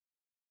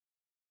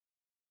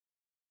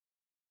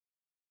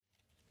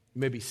You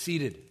may be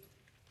seated.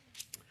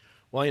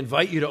 Well, I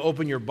invite you to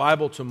open your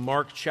Bible to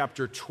Mark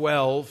chapter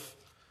 12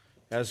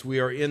 as we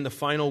are in the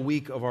final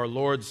week of our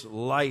Lord's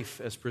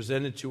life as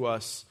presented to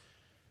us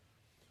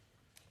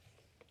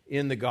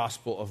in the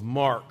Gospel of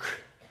Mark.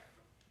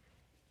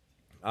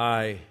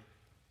 I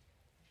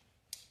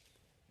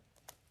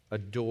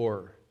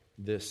adore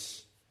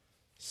this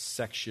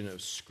section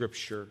of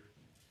Scripture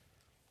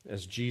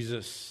as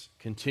Jesus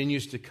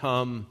continues to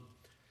come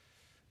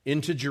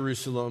into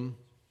Jerusalem.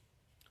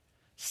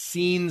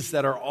 Scenes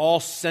that are all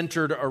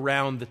centered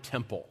around the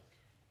temple.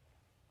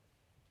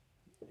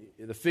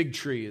 The fig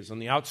tree is on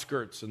the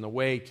outskirts and the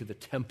way to the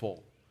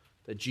temple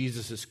that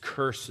Jesus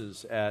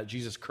curses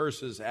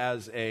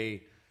as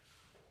a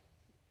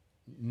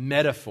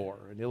metaphor,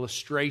 an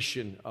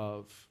illustration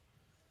of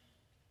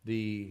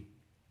the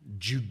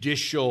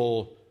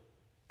judicial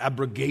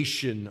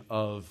abrogation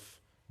of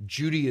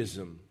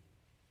Judaism,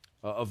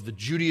 of the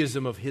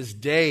Judaism of his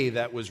day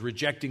that was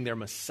rejecting their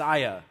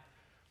Messiah.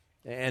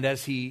 And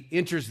as he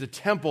enters the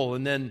temple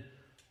and then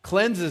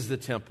cleanses the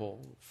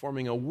temple,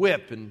 forming a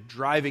whip and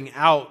driving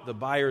out the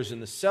buyers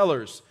and the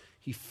sellers,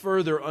 he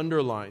further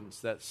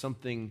underlines that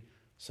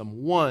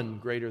someone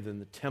greater than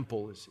the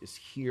temple is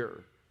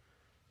here.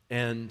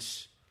 And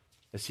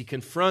as he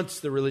confronts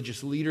the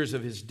religious leaders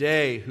of his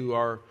day who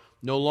are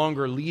no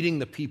longer leading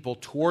the people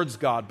towards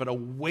God, but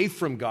away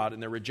from God in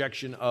their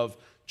rejection of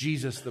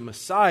Jesus the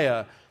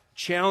Messiah,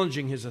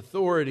 challenging his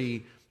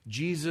authority,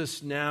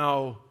 Jesus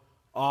now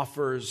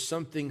offers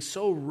something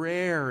so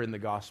rare in the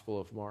Gospel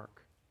of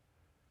Mark.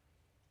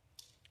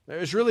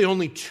 There's really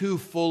only two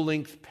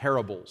full-length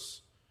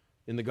parables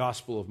in the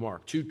Gospel of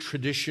Mark, two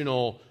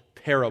traditional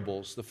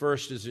parables. The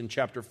first is in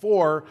chapter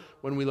 4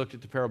 when we looked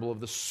at the parable of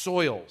the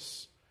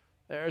soils.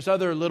 There's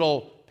other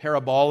little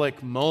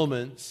parabolic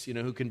moments,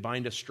 who can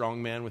bind a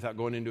strong man without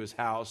going into his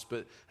house,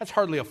 but that's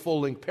hardly a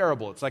full-length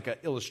parable. It's like an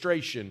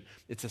illustration.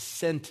 It's a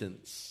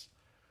sentence.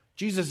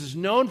 Jesus is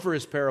known for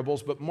his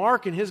parables, but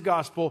Mark in his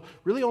gospel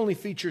really only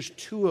features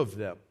two of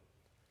them.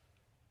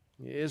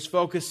 His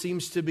focus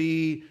seems to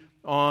be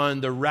on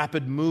the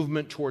rapid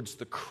movement towards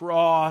the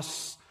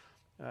cross.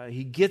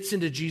 He gets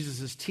into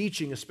Jesus'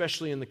 teaching,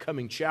 especially in the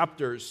coming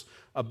chapters,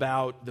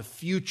 about the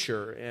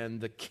future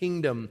and the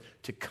kingdom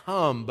to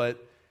come,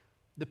 but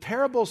the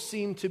parables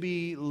seem to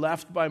be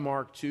left by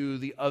Mark to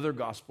the other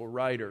gospel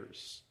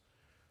writers.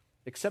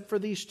 Except for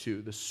these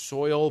two, the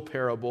soil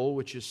parable,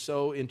 which is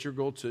so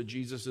integral to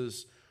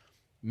Jesus'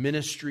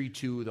 ministry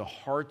to the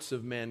hearts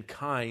of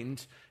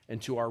mankind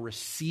and to our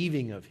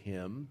receiving of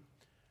him,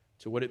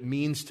 to what it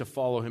means to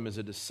follow him as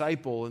a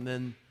disciple, and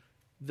then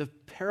the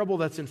parable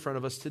that's in front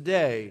of us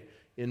today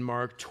in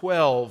Mark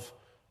 12,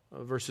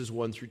 verses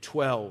 1 through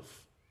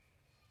 12.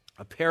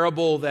 A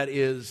parable that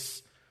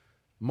is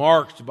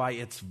marked by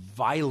its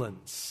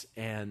violence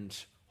and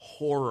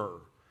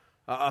horror.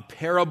 A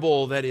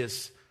parable that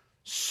is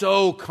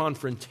so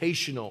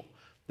confrontational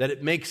that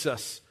it makes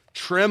us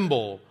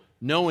tremble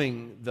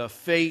knowing the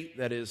fate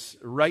that is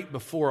right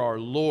before our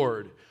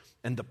Lord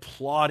and the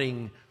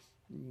plotting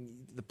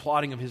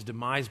of his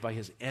demise by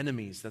his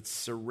enemies that's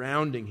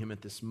surrounding him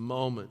at this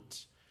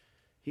moment.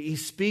 He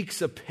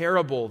speaks a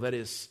parable that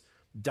is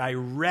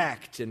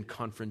direct and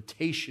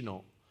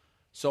confrontational.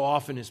 So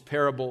often his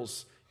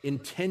parables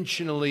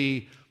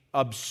intentionally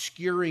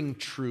obscuring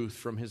truth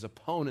from his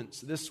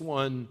opponents. This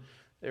one,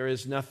 there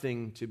is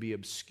nothing to be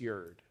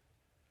obscured.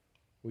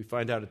 We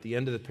find out at the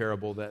end of the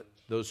parable that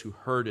those who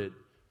heard it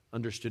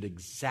understood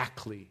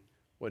exactly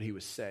what he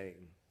was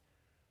saying.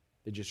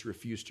 They just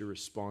refused to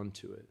respond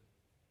to it.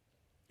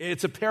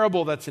 It's a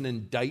parable that's an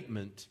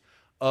indictment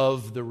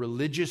of the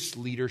religious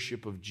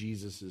leadership of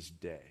Jesus'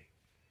 day,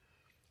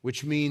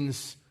 which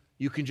means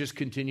you can just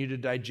continue to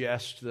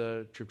digest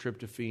the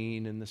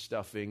tryptophan and the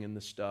stuffing and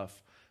the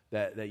stuff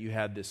that you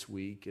had this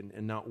week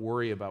and not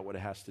worry about what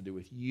it has to do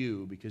with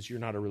you because you're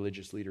not a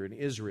religious leader in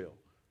Israel,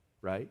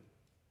 right?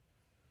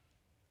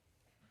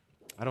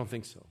 I don't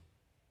think so.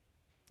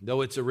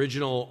 Though its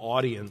original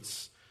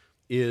audience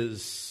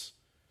is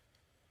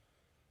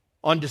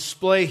on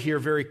display here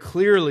very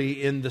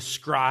clearly in the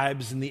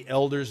scribes and the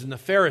elders and the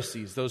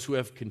Pharisees, those who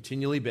have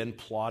continually been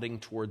plotting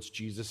towards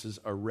Jesus'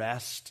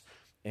 arrest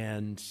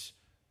and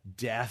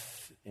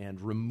death and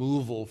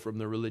removal from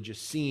the religious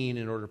scene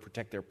in order to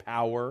protect their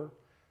power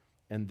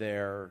and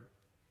their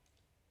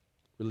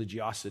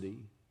religiosity.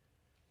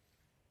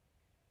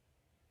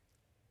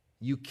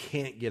 You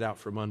can't get out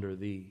from under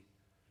the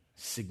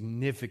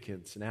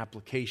significance and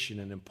application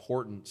and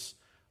importance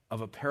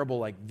of a parable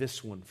like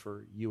this one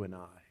for you and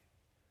I.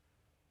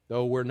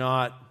 Though we're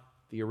not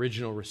the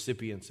original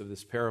recipients of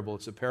this parable,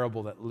 it's a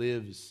parable that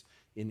lives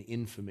in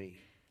infamy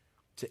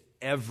to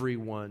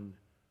everyone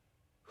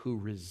who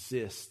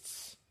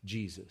resists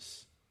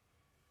Jesus.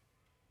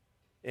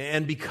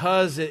 And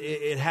because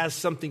it has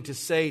something to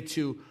say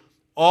to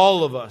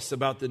all of us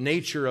about the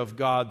nature of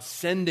God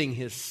sending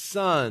his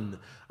Son,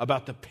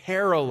 about the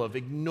peril of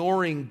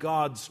ignoring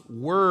God's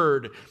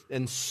word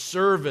and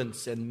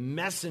servants and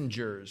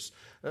messengers,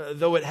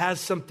 though it has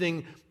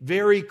something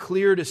very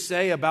clear to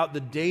say about the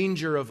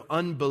danger of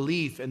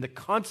unbelief and the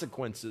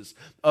consequences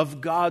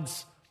of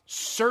God's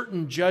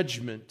certain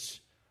judgment,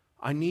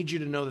 I need you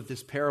to know that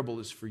this parable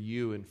is for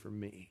you and for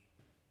me.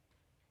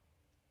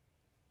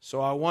 So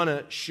I want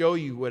to show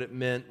you what it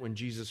meant when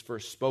Jesus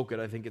first spoke it.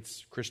 I think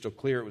it's crystal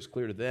clear. It was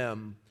clear to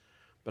them.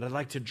 But I'd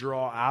like to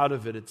draw out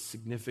of it its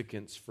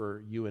significance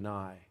for you and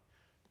I,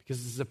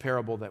 because this is a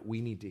parable that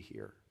we need to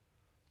hear.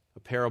 A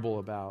parable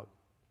about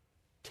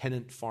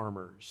tenant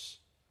farmers,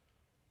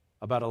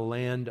 about a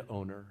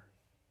landowner,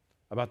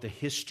 about the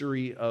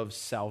history of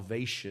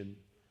salvation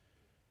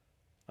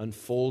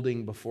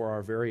unfolding before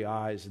our very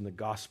eyes in the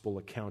gospel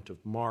account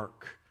of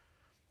Mark,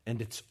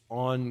 and its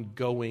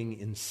ongoing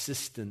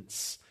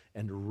insistence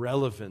and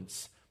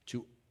relevance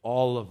to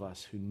all of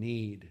us who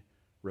need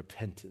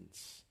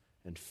repentance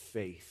and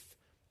faith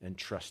and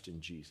trust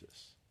in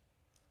Jesus.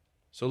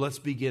 So let's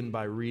begin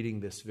by reading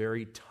this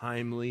very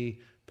timely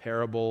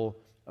parable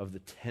of the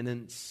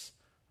tenants,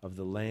 of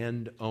the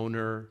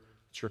landowner.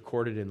 It's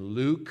recorded in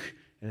Luke,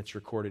 and it's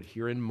recorded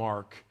here in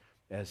Mark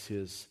as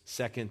his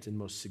second and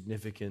most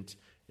significant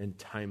and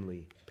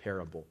timely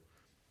parable.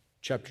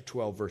 Chapter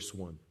 12, verse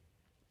 1.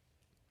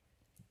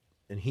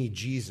 And he,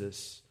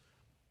 Jesus,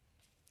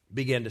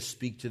 began to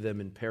speak to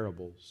them in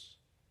parables.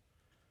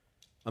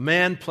 A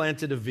man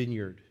planted a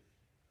vineyard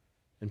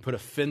and put a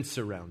fence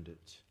around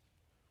it,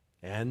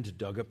 and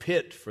dug a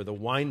pit for the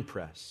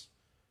winepress,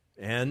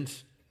 and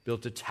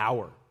built a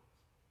tower,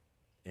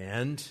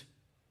 and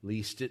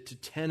leased it to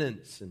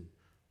tenants, and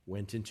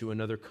went into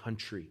another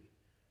country.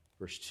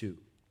 Verse 2.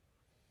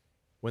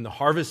 When the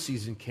harvest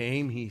season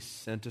came, he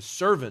sent a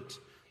servant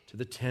to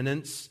the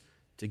tenants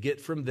to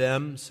get from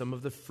them some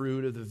of the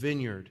fruit of the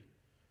vineyard.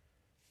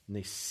 And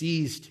they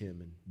seized him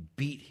and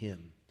beat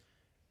him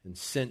and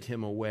sent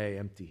him away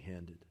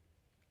empty-handed.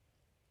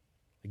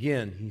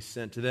 Again, he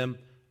sent to them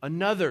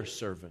another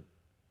servant,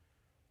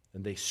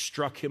 and they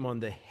struck him on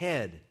the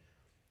head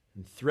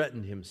and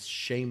threatened him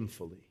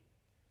shamefully.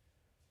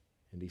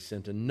 And he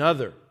sent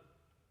another,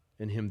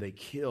 and him they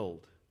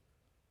killed.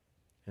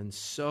 And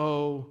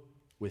so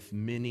with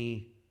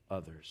many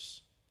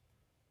others.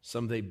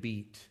 Some they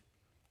beat,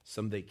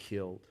 some they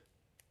killed.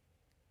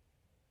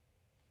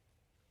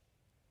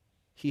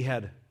 He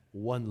had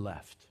one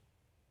left,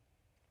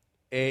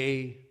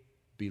 a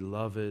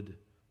beloved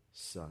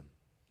son.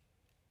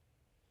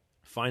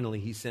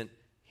 Finally, he sent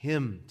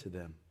him to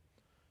them,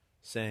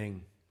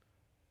 saying,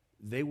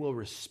 "They will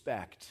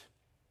respect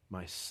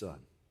my son."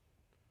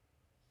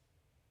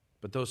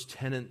 But those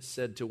tenants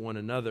said to one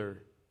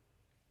another,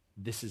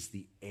 "This is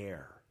the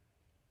heir.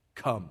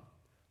 Come,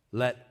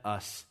 let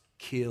us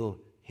kill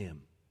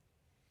him,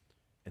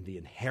 and the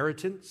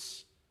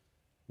inheritance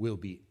will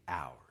be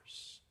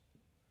ours."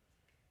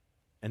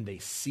 And they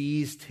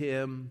seized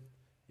him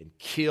and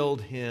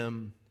killed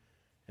him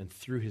and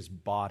threw his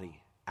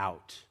body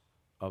out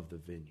of the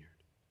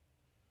vineyard.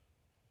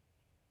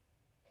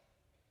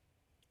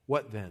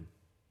 What then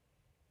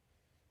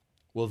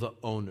will the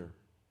owner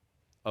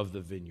of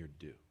the vineyard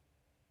do?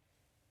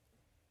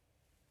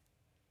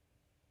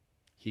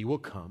 He will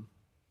come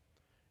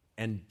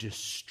and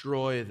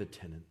destroy the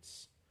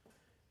tenants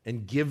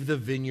and give the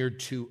vineyard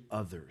to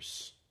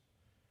others.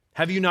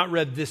 Have you not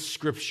read this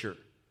scripture?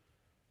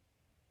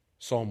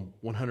 Psalm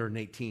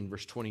 118,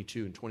 verse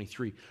 22 and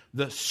 23.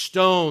 The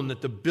stone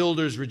that the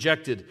builders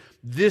rejected,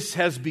 this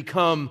has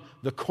become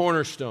the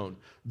cornerstone.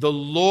 The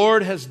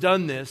Lord has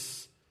done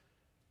this,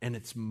 and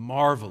it's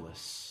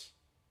marvelous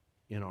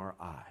in our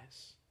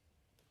eyes.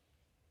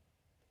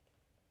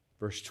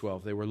 Verse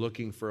 12, they were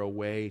looking for a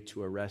way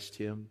to arrest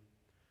him,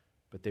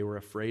 but they were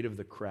afraid of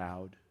the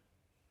crowd,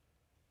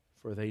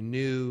 for they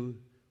knew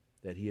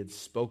that he had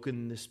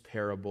spoken this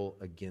parable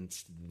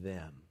against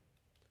them.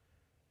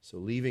 So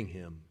leaving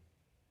him,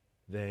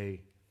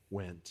 they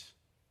went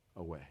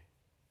away.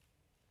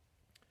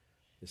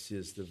 This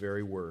is the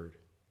very word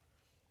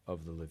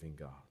of the living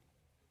God.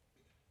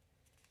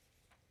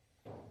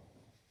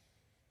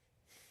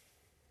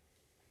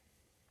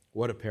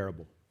 What a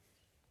parable.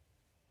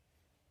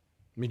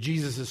 I mean,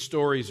 Jesus'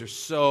 stories are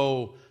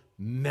so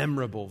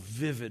memorable,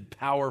 vivid,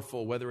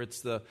 powerful, whether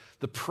it's the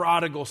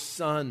prodigal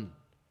son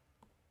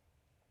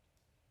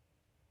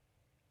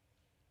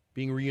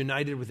being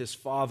reunited with his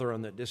father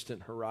on that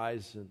distant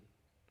horizon,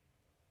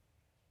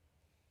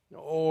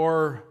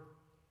 or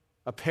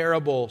a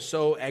parable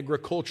so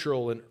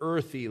agricultural and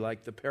earthy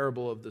like the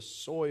parable of the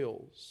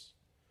soils,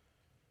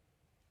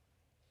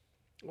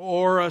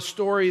 or a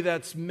story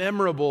that's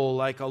memorable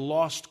like a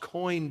lost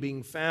coin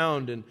being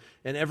found and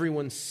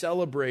everyone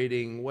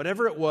celebrating.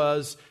 Whatever it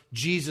was,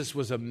 Jesus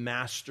was a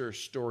master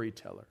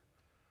storyteller.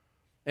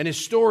 And his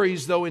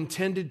stories, though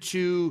intended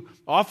to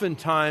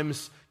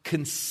oftentimes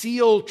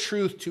conceal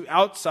truth to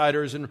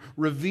outsiders and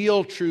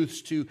reveal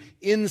truths to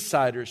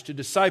insiders, to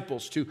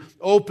disciples, to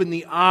open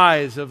the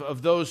eyes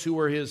of those who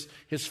were his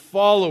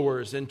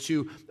followers and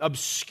to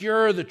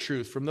obscure the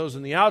truth from those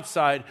on the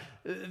outside,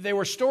 they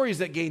were stories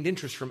that gained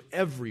interest from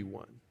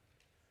everyone.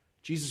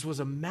 Jesus was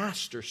a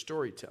master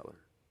storyteller.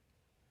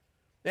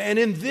 And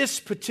in this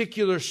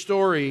particular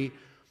story,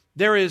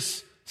 there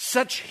is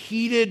such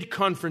heated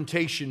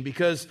confrontation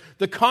because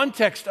the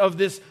context of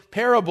this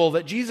parable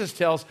that Jesus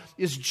tells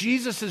is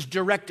Jesus'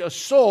 direct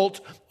assault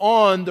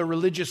on the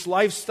religious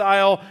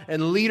lifestyle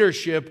and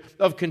leadership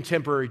of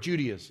contemporary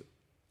Judaism.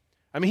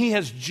 I mean, he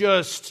has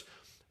just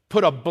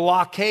put a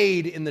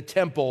blockade in the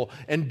temple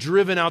and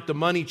driven out the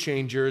money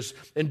changers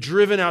and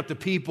driven out the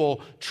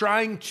people,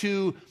 trying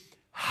to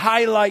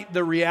highlight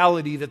the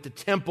reality that the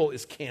temple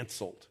is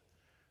canceled,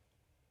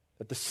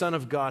 that the Son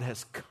of God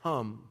has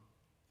come.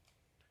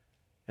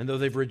 And though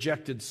they've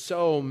rejected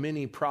so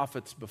many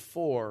prophets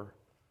before,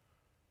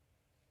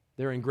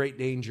 they're in great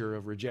danger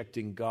of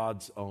rejecting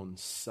God's own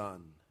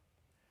Son.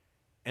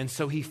 And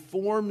so he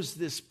forms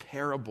this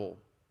parable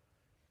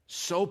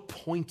so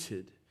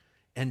pointed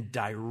and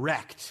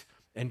direct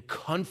and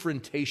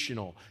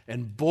confrontational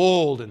and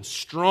bold and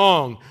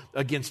strong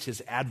against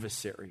his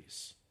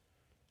adversaries.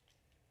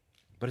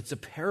 But it's a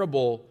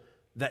parable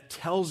that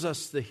tells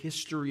us the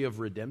history of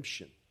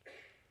redemption.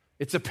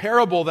 It's a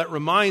parable that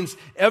reminds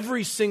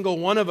every single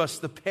one of us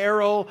the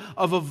peril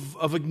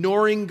of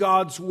ignoring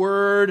God's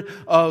word,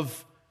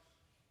 of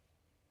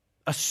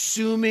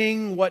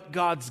assuming what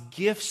God's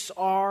gifts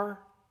are.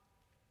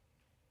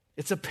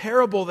 It's a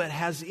parable that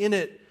has in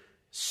it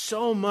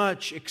so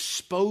much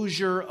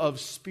exposure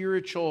of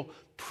spiritual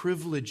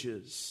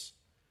privileges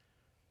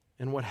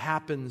and what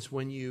happens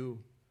when you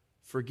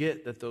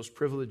forget that those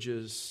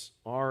privileges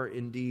are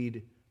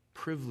indeed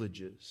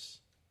privileges.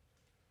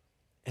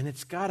 And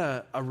it's got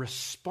a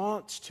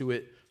response to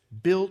it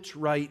built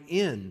right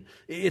in.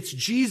 It's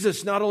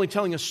Jesus not only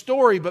telling a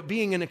story, but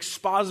being an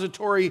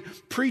expository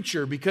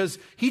preacher, because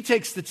he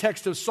takes the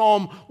text of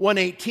Psalm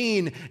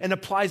 118 and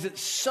applies it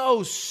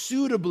so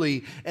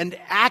suitably and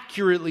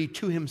accurately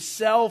to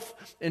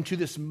himself and to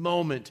this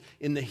moment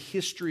in the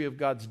history of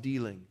God's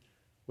dealing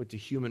with the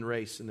human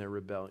race and their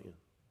rebellion.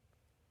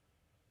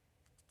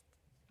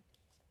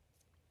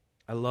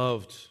 I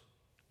loved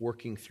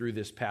working through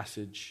this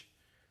passage.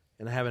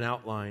 And I have an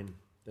outline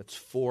that's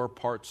 4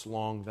 parts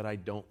long that I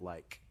don't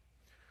like.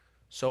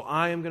 So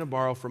I am going to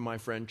borrow from my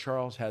friend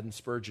Charles Haddon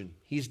Spurgeon.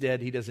 He's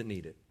dead. He doesn't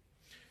need it.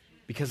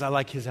 Because I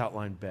like his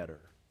outline better.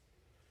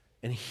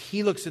 And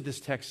he looks at this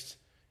text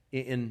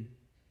in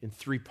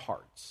 3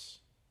 parts.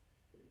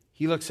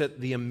 He looks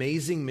at the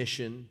amazing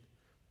mission,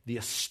 the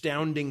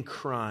astounding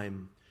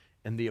crime,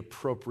 and the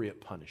appropriate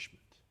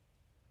punishment.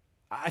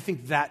 I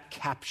think that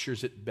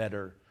captures it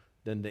better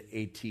than the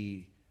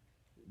A.T.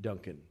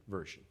 Duncan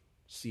version.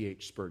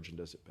 C.H. Spurgeon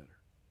does it better.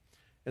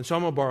 And so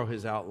I'm going to borrow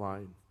his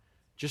outline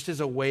just as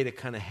a way to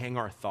kind of hang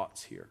our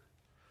thoughts here.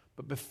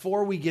 But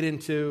before we get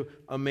into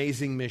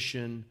amazing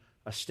mission,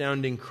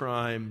 astounding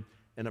crime,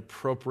 and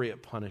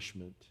appropriate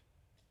punishment,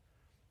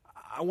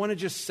 I want to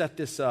just set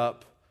this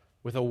up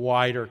with a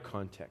wider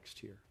context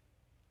here.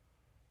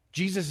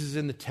 Jesus is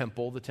in the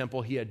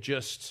temple he had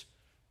just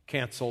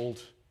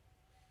canceled,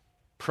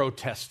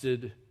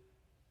 protested,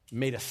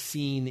 made a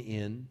scene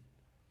in.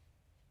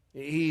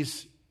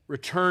 He's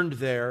returned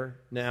there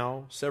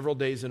now several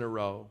days in a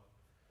row,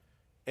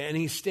 and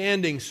he's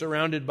standing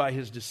surrounded by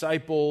his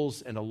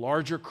disciples and a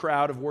larger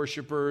crowd of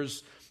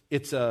worshipers.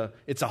 It's a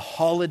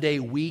holiday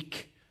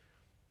week,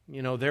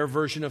 their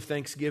version of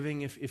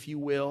Thanksgiving, if you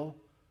will.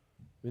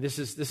 I mean, this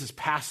is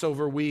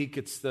Passover week.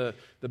 It's the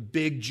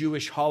big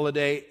Jewish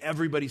holiday.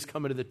 Everybody's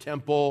coming to the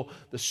temple.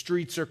 The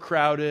streets are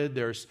crowded.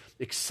 There's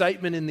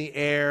excitement in the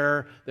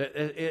air.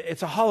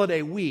 It's a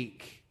holiday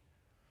week.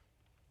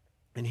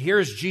 And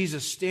here's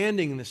Jesus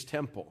standing in this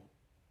temple,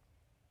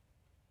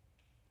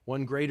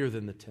 one greater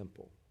than the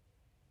temple.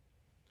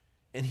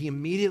 And he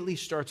immediately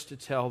starts to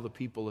tell the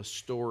people a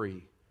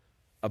story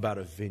about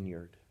a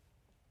vineyard.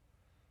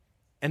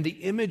 And the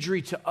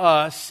imagery to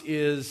us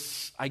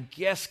is, I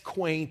guess,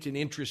 quaint and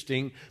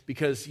interesting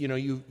because,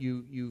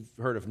 you've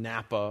heard of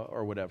Napa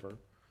or whatever.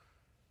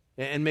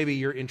 And maybe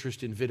your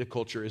interest in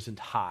viticulture isn't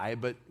high,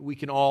 but we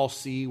can all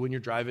see when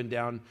you're driving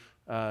down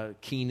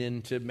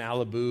Keenan to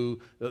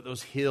Malibu,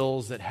 those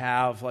hills that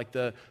have like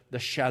the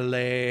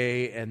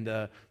chalet and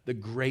the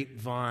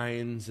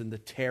grapevines and the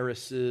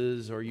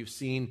terraces, or you've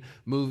seen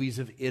movies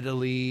of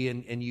Italy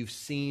and you've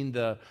seen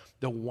the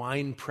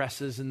wine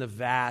presses and the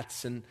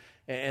vats,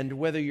 and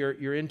whether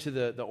you're into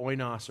the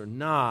oinos or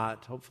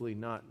not, hopefully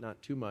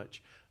not too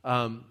much,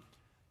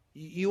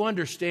 you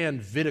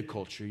understand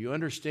viticulture, you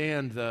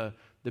understand the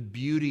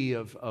beauty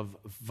of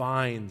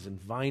vines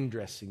and vine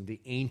dressing,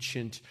 the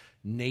ancient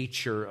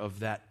nature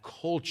of that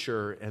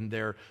culture and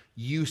their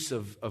use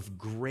of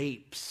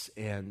grapes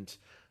and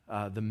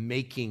the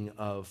making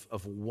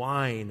of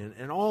wine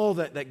and all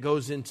that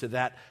goes into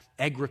that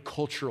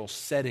agricultural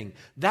setting.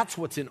 That's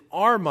what's in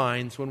our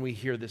minds when we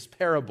hear this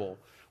parable.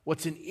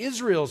 What's in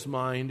Israel's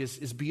mind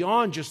is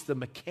beyond just the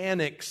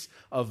mechanics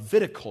of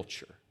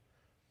viticulture.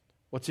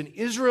 What's in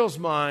Israel's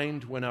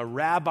mind when a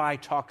rabbi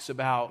talks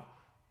about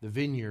the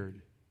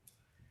vineyard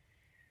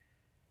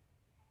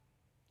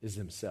is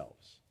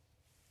themselves.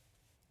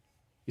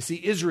 You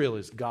see, Israel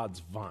is God's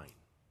vine.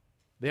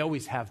 They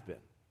always have been.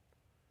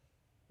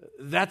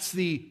 That's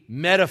the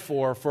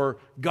metaphor for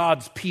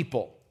God's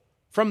people.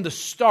 From the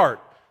start,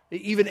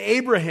 even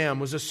Abraham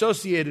was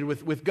associated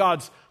with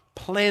God's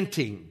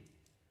planting.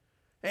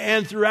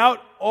 And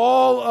throughout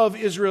all of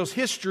Israel's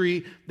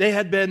history, they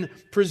had been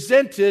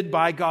presented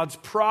by God's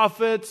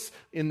prophets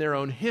in their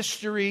own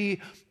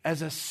history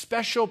as a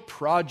special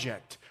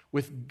project,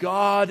 with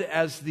God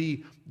as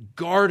the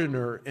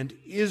gardener and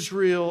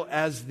Israel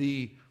as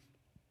the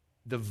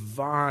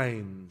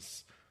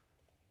vines.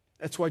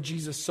 That's why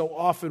Jesus so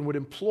often would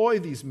employ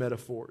these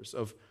metaphors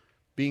of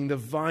being the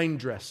vine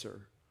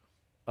dresser,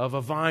 of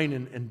a vine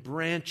and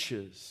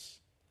branches.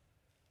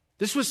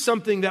 This was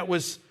something that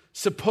was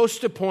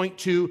supposed to point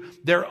to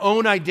their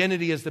own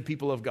identity as the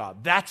people of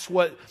God. That's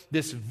what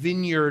this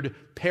vineyard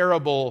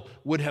parable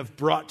would have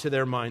brought to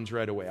their minds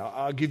right away.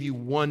 I'll give you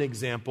one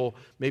example,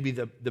 maybe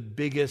the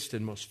biggest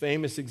and most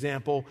famous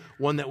example,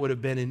 one that would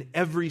have been in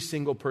every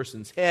single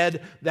person's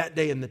head that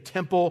day in the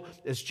temple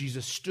as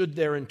Jesus stood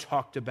there and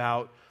talked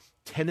about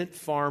tenant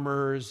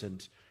farmers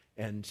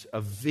and a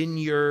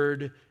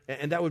vineyard,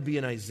 and that would be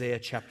in Isaiah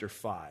chapter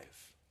 5.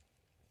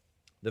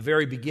 The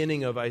very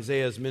beginning of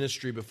Isaiah's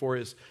ministry before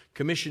his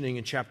commissioning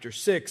in chapter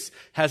 6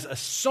 has a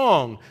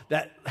song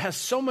that has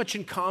so much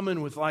in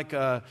common with like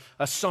a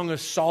Song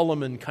of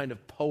Solomon kind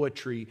of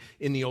poetry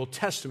in the Old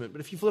Testament.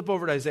 But if you flip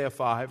over to Isaiah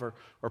 5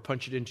 or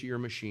punch it into your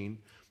machine,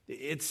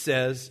 it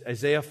says,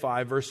 Isaiah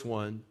 5 verse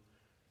 1,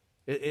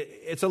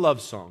 it's a love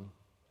song.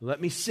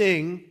 Let me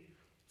sing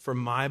for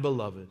my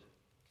beloved,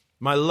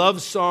 my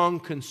love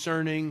song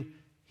concerning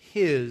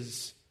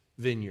his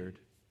vineyard.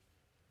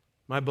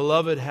 My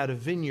beloved had a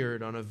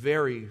vineyard on a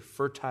very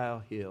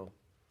fertile hill.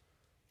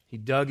 He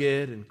dug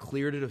it and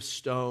cleared it of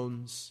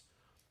stones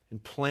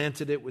and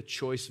planted it with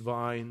choice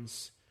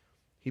vines.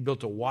 He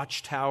built a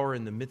watchtower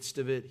in the midst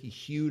of it. He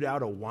hewed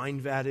out a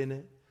wine vat in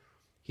it.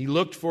 He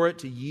looked for it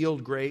to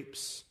yield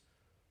grapes,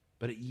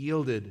 but it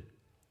yielded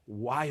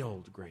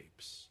wild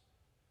grapes.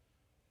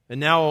 And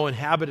now, O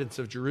inhabitants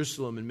of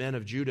Jerusalem and men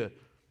of Judah,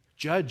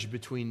 judge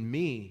between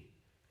me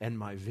and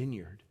my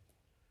vineyard.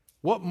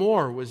 What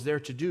more was there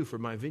to do for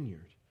my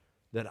vineyard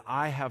that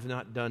I have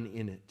not done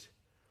in it?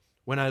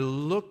 When I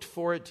looked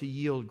for it to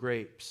yield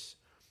grapes,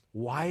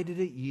 why did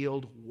it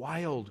yield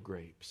wild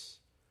grapes?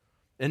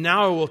 And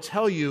now I will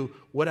tell you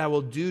what I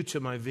will do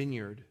to my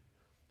vineyard.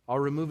 I'll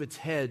remove its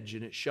hedge,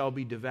 and it shall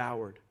be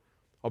devoured.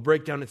 I'll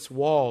break down its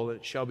wall, and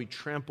it shall be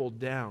trampled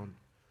down.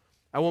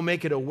 I will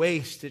make it a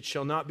waste. It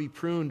shall not be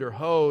pruned or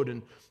hoed,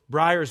 and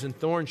briars and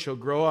thorns shall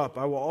grow up.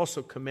 I will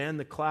also command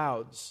the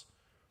clouds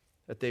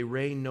that they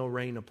rain no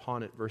rain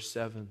upon it. Verse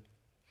 7.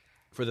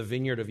 For the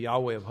vineyard of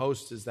Yahweh of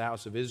hosts is the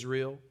house of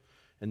Israel,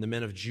 and the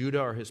men of Judah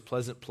are his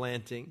pleasant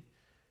planting.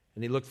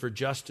 And he looked for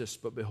justice,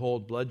 but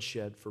behold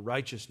bloodshed, for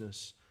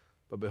righteousness,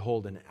 but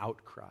behold an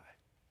outcry.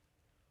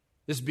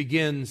 This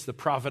begins the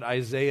prophet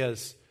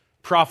Isaiah's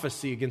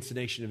prophecy against the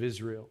nation of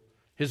Israel.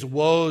 His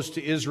woes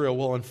to Israel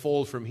will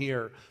unfold from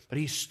here. But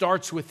he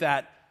starts with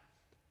that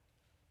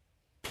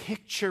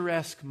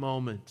picturesque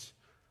moment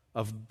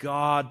of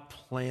God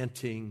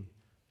planting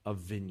a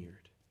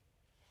vineyard.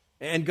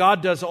 And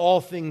God does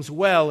all things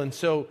well. And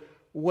so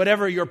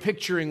whatever you're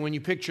picturing when you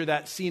picture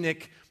that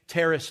scenic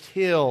terraced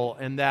hill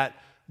and that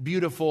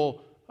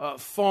beautiful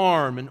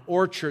farm and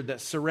orchard that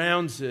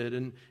surrounds it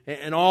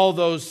and all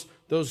those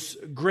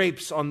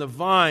grapes on the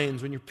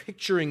vines, when you're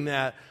picturing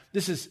that,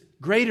 this is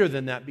greater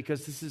than that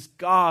because this is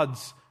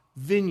God's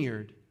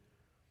vineyard.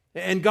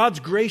 And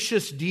God's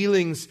gracious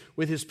dealings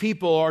with his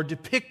people are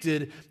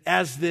depicted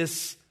as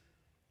this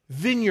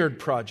vineyard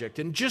project.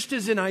 And just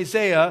as in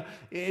Isaiah,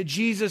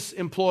 Jesus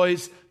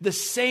employs the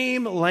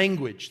same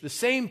language, the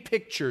same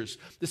pictures,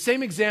 the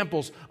same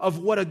examples of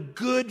what a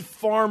good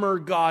farmer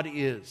God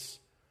is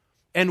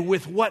and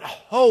with what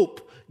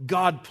hope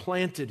God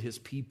planted his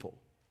people.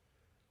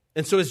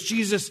 And so as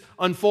Jesus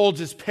unfolds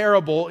his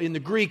parable in the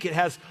Greek, it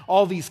has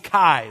all these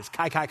kais.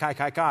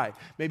 Kai.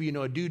 Maybe you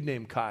know a dude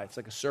named Kai. It's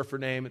like a surfer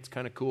name. It's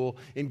kind of cool.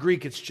 In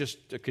Greek, it's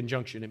just a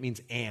conjunction. It means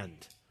and.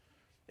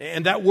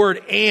 And that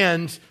word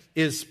and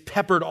is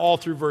peppered all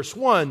through verse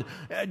 1,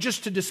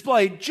 just to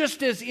display,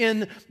 just as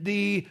in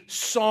the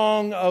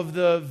song of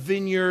the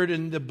vineyard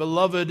and the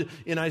beloved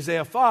in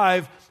Isaiah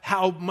 5,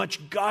 how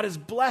much God has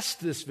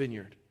blessed this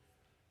vineyard.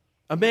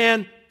 A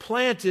man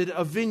planted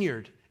a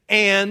vineyard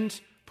and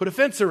put a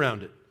fence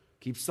around it.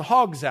 Keeps the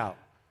hogs out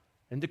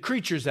and the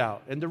creatures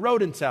out and the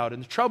rodents out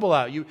and the trouble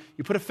out. You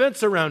put a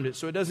fence around it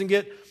so it doesn't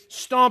get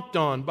stomped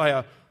on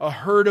by a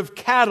herd of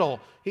cattle.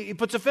 He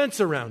puts a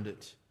fence around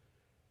it.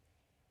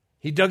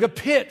 He dug a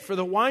pit for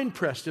the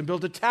winepress and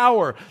built a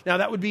tower. Now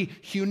that would be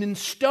hewn in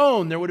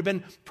stone. There would have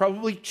been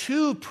probably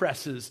 2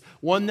 presses,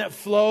 one that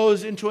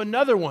flows into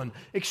another one.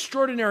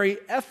 Extraordinary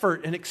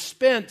effort and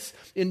expense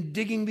in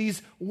digging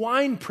these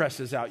wine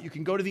presses out. You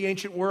can go to the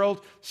ancient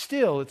world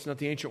still. It's not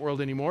the ancient world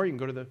anymore. You can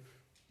go to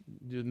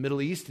the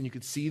Middle East and you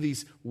could see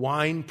these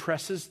wine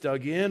presses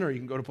dug in, or you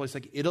can go to a place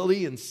like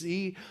Italy and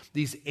see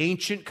these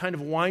ancient kind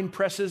of wine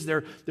presses.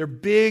 They're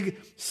big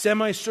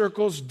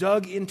semicircles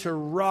dug into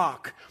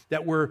rock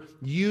that were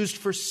used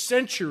for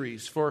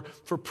centuries for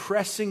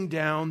pressing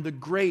down the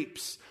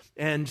grapes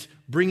and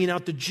bringing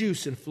out the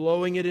juice and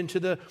flowing it into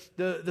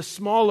the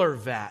smaller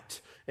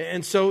vat.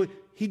 And so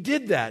he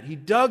did that. He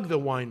dug the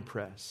wine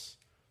press.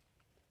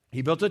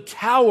 He built a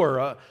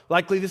tower.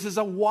 Likely this is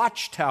a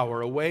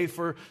watchtower, a way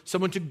for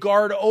someone to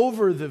guard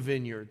over the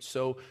vineyard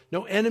so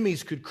no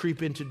enemies could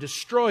creep in to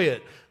destroy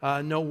it.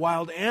 No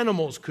wild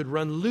animals could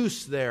run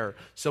loose there.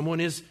 Someone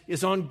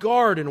is on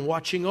guard and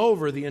watching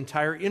over the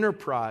entire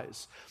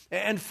enterprise.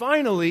 And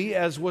finally,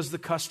 as was the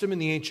custom in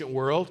the ancient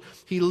world,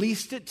 he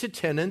leased it to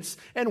tenants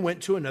and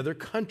went to another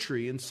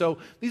country. And so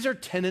these are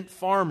tenant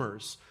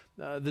farmers.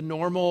 The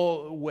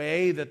normal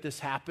way that this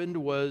happened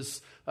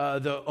was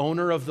the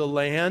owner of the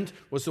land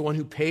was the one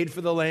who paid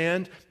for the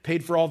land,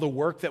 paid for all the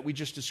work that we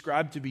just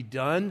described to be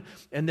done,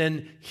 and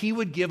then he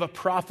would give a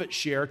profit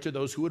share to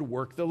those who would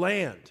work the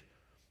land,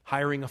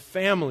 hiring a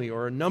family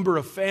or a number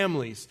of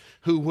families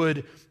who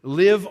would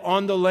live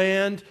on the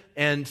land,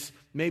 and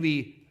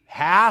maybe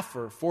half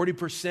or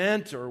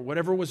 40% or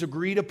whatever was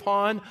agreed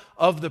upon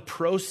of the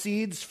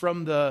proceeds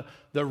from the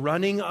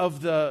running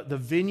of the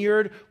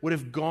vineyard would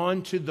have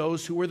gone to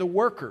those who were the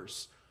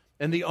workers.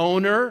 And the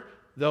owner,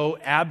 though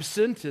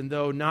absent and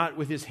though not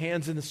with his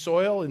hands in the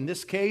soil, in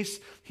this case,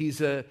 he's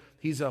a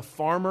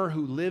farmer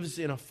who lives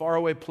in a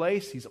faraway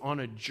place. He's on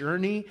a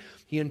journey.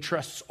 He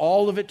entrusts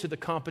all of it to the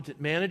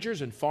competent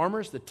managers and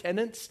farmers, the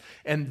tenants,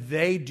 and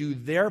they do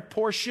their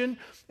portion,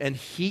 and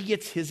he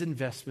gets his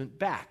investment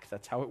back.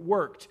 That's how it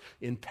worked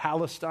in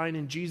Palestine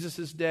in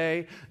Jesus'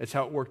 day. That's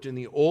how it worked in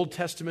the Old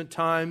Testament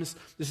times.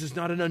 This is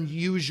not an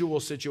unusual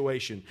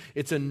situation.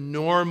 It's a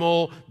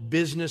normal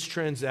business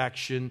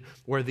transaction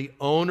where the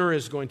owner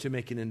is going to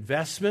make an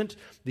investment,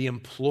 the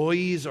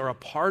employees are a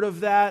part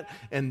of that,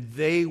 and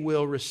they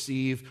will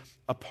receive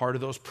a part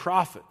of those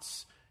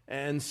profits.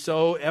 And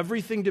so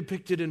everything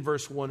depicted in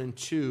verse 1 and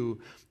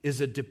 2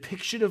 is a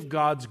depiction of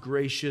God's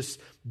gracious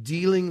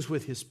dealings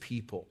with his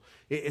people.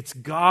 It's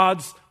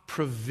God's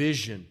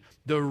provision,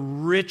 the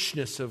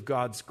richness of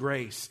God's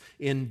grace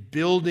in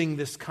building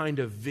this kind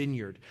of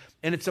vineyard.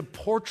 And it's a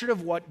portrait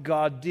of what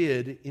God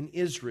did in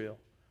Israel,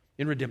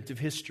 in redemptive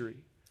history,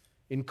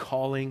 in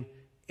calling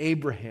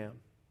Abraham,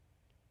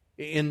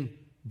 in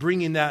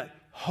bringing that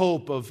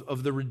hope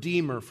of the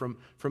Redeemer from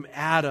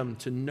Adam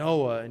to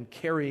Noah and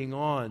carrying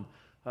on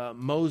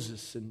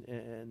Moses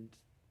and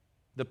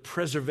the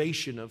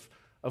preservation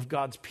of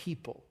God's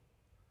people.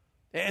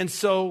 And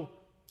so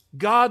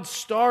God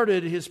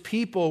started his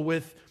people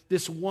with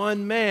this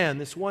one man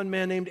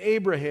named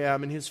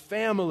Abraham and his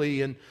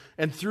family,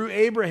 and through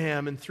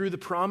Abraham and through the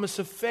promise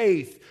of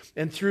faith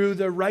and through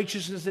the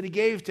righteousness that he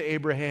gave to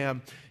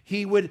Abraham,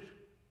 he would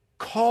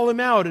call him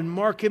out and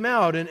mark him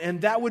out,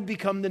 and that would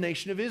become the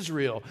nation of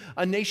Israel,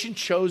 a nation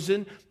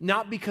chosen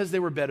not because they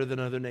were better than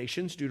other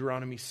nations,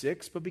 Deuteronomy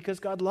 6, but because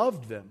God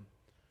loved them.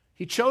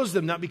 He chose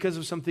them not because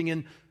of something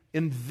in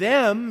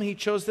them, he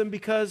chose them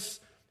because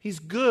he's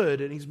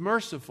good and he's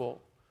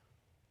merciful.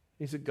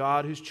 He's a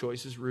God whose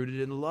choice is rooted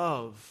in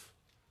love.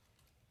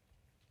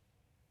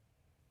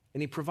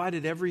 And he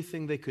provided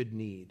everything they could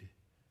need,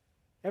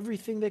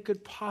 everything they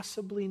could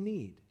possibly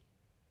need.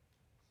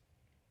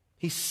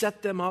 He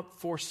set them up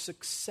for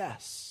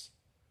success.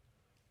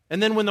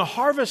 And then when the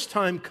harvest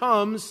time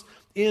comes,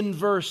 in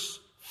verse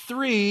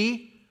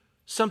 3,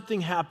 something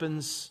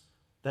happens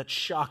that's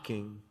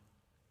shocking.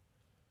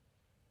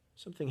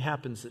 Something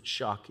happens that's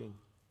shocking.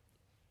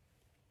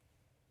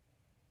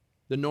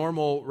 The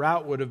normal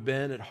route would have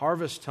been at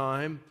harvest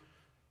time,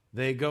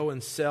 they go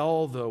and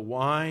sell the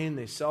wine,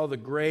 they sell the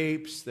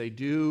grapes, they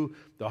do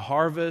the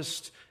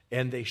harvest,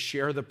 and they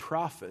share the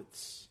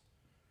profits.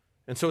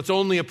 And so it's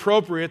only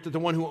appropriate that the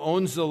one who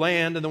owns the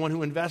land and the one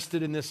who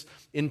invested in this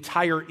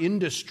entire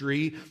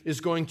industry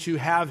is going to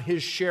have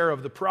his share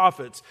of the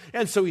profits.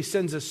 And so he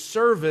sends a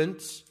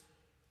servant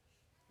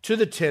to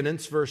the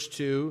tenants, verse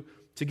 2,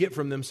 to get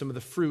from them some of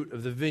the fruit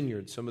of the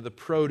vineyard, some of the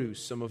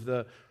produce, some of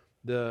the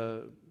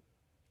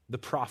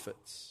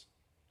profits.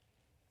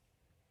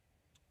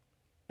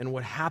 And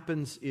what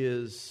happens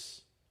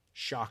is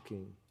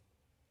shocking.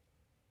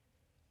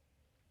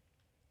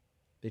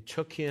 They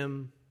took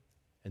him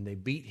and they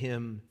beat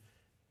him,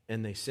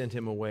 and they sent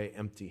him away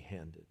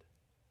empty-handed.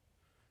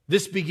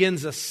 This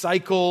begins a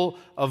cycle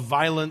of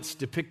violence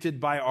depicted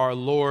by our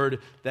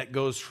Lord that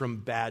goes from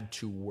bad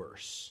to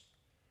worse.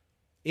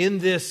 In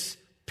this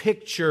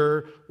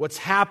picture, what's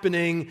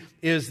happening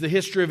is the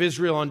history of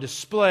Israel on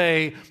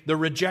display, the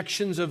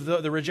rejection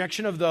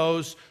of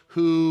those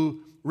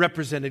who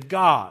represented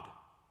God.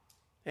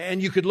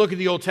 And you could look at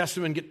the Old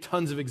Testament and get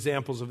tons of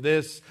examples of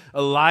this.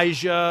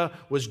 Elijah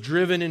was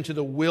driven into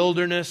the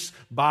wilderness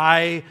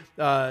by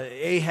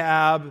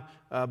Ahab,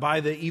 by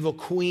the evil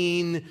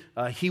queen.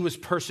 He was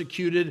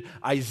persecuted.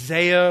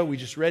 Isaiah, we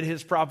just read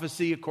his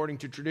prophecy, according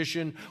to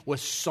tradition,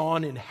 was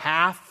sawn in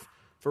half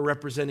for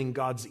representing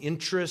God's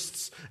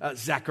interests.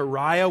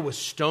 Zechariah was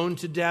stoned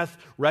to death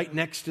right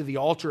next to the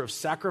altar of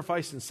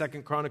sacrifice in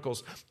 2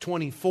 Chronicles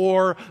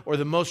 24. Or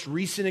the most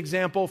recent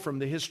example from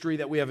the history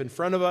that we have in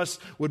front of us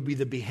would be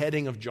the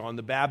beheading of John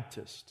the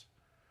Baptist.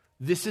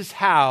 This is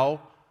how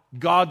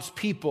God's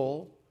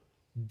people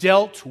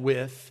dealt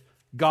with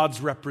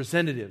God's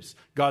representatives,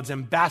 God's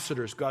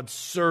ambassadors, God's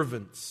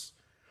servants.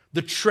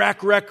 The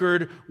track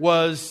record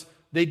was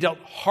they dealt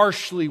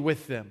harshly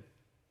with them.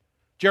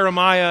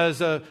 Jeremiah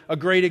is a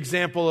great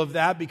example of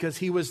that because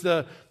he was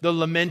the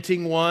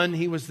lamenting one.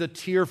 He was the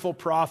tearful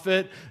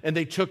prophet, and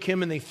they took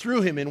him and they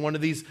threw him in one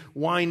of these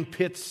wine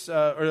pits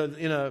or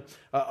in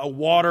a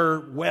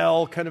water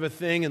well kind of a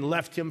thing and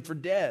left him for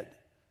dead.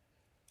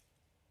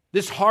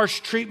 This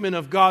harsh treatment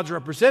of God's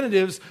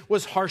representatives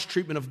was harsh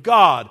treatment of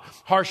God,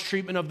 harsh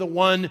treatment of the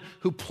one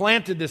who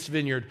planted this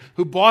vineyard,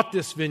 who bought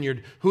this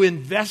vineyard, who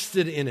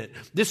invested in it.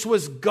 This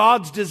was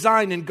God's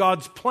design and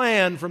God's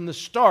plan from the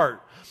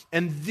start.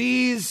 And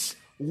these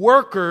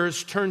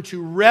workers turn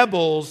to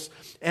rebels,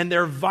 and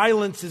their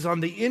violence is on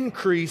the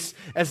increase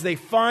as they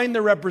find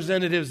the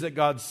representatives that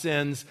God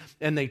sends,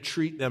 and they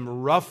treat them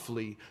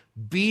roughly,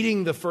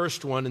 beating the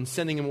first one and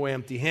sending him away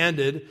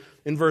empty-handed.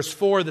 In verse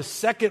 4, the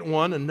second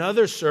one,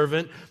 another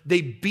servant,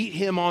 they beat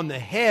him on the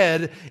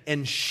head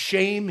and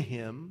shame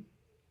him,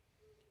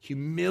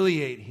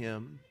 humiliate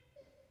him.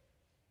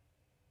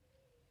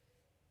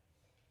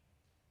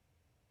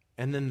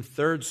 And then the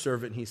third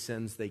servant he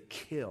sends, they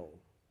kill.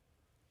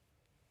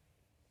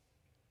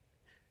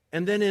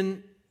 And then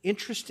in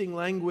interesting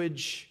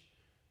language,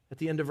 at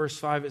the end of verse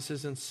 5, it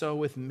says, and so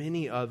with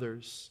many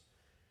others,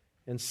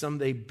 and some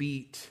they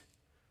beat,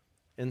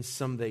 and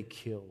some they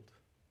killed.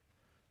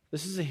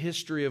 This is a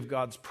history of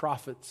God's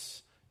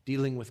prophets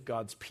dealing with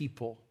God's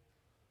people.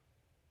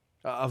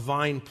 A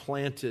vine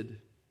planted.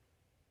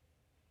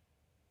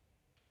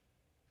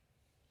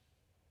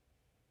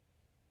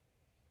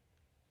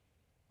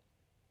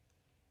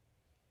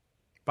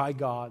 By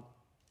God,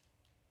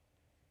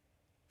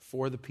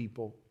 for the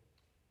people,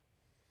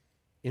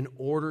 in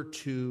order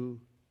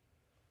to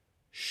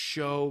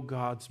show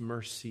God's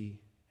mercy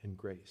and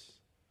grace.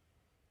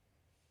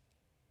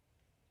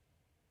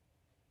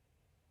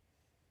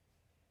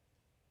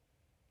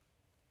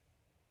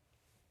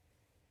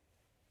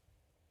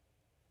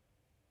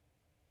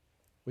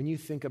 When you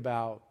think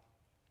about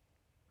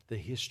the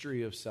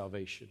history of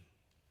salvation,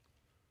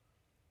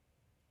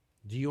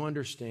 do you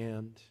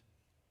understand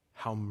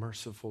how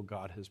merciful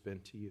God has been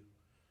to you?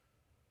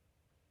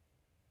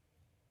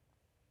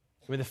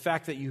 I mean, the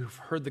fact that you've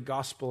heard the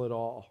gospel at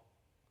all,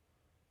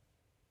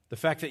 the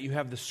fact that you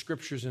have the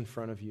scriptures in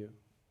front of you,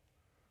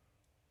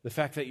 the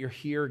fact that you're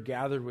here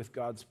gathered with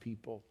God's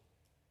people,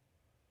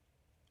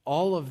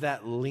 all of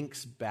that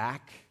links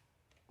back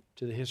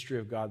to the history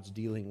of God's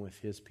dealing with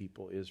his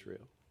people,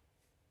 Israel.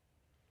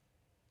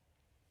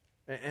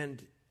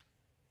 And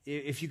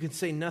if you can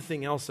say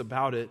nothing else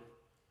about it,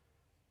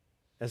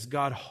 as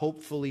God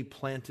hopefully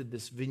planted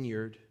this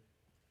vineyard,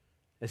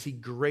 as he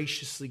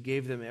graciously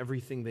gave them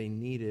everything they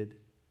needed,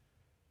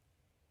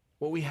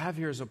 what we have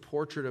here is a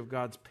portrait of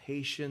God's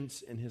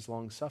patience and his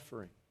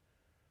long-suffering.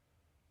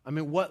 I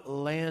mean, what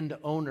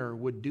landowner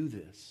would do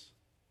this?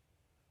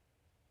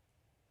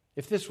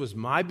 If this was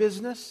my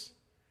business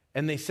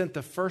and they sent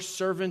the first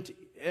servant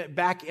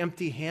back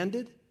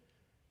empty-handed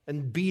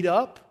and beat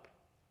up,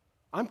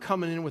 I'm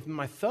coming in with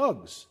my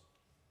thugs.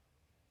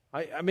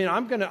 I'm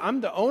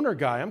the owner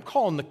guy. I'm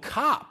calling the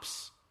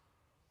cops.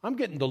 I'm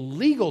getting the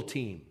legal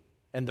team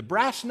and the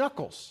brass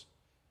knuckles.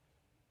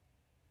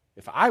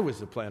 If I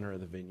was the planter of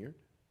the vineyard,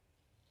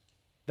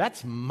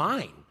 that's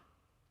mine.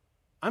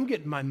 I'm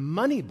getting my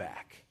money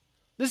back.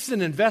 This is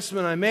an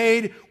investment I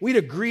made. We'd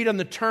agreed on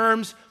the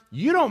terms.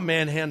 You don't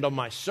manhandle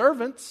my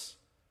servants.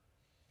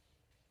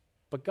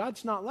 But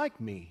God's not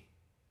like me.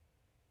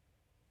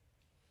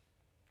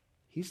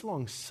 He's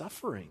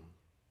long-suffering,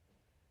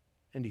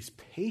 and he's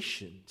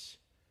patient,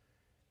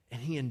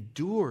 and he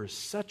endures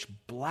such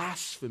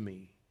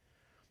blasphemy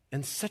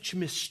and such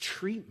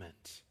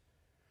mistreatment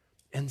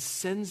and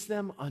sends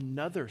them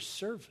another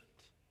servant.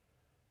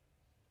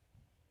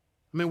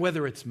 I mean,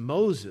 whether it's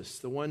Moses,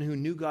 the one who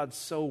knew God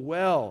so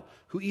well,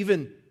 who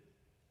even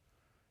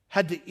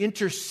had to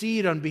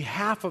intercede on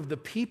behalf of the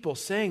people,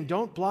 saying,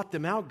 don't blot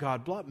them out,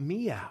 God, blot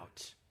me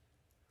out.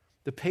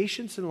 The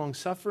patience and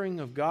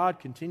long-suffering of God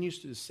continues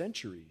through the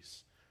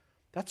centuries.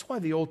 That's why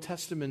the Old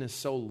Testament is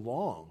so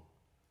long.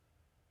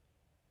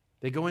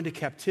 They go into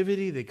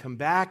captivity, they come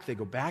back, they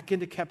go back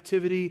into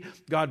captivity.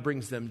 God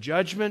brings them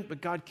judgment, but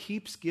God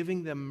keeps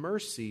giving them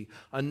mercy,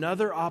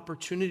 another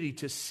opportunity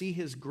to see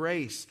his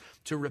grace,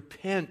 to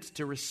repent,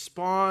 to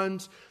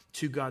respond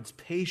to God's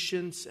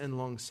patience and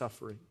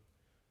long-suffering.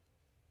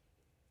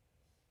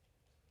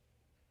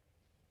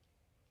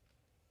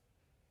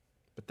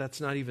 But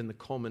that's not even the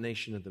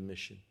culmination of the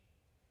mission.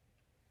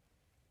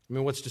 I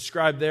mean, what's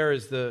described there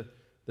is the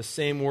the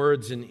same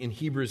words in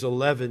Hebrews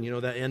 11,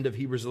 that end of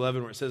Hebrews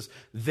 11 where it says,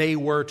 they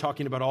were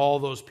talking about all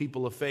those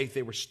people of faith.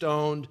 They were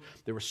stoned,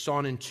 they were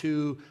sawn in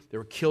two, they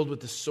were killed with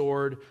the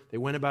sword. They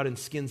went about in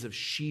skins of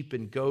sheep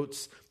and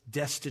goats,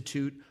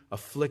 destitute,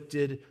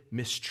 afflicted,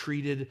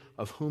 mistreated,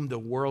 of whom the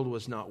world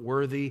was not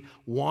worthy,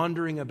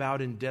 wandering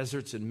about in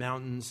deserts and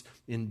mountains,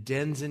 in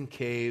dens and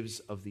caves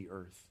of the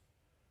earth.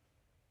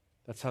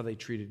 That's how they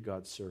treated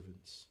God's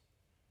servants.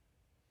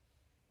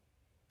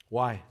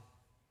 Why?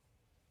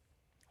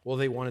 Well,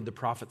 they wanted the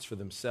prophets for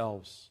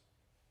themselves.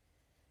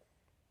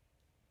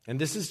 And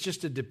this is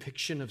just a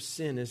depiction of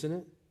sin, isn't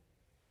it?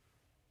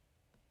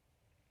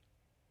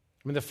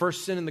 I mean, the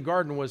first sin in the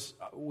garden was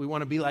we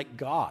want to be like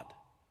God.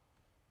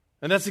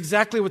 And that's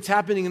exactly what's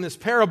happening in this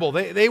parable.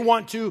 They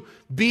want to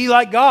be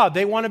like God.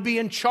 They want to be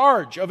in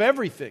charge of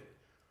everything.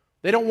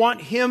 They don't want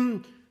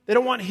Him. They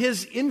don't want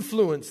His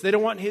influence. They're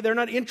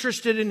not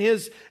interested in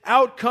His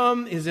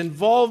outcome, His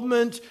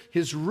involvement,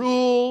 His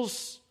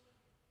rules.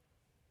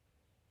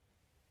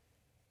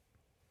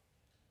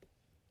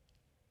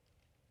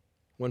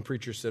 One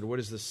preacher said, "What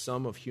is the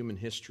sum of human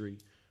history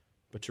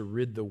but to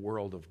rid the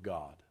world of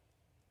God?"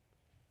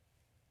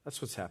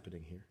 That's what's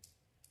happening here.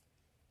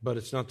 But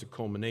it's not the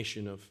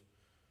culmination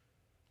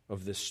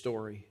of this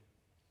story.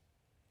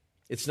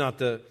 It's not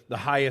the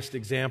highest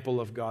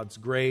example of God's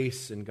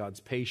grace and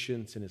God's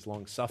patience and His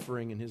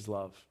long-suffering and His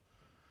love.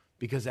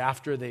 Because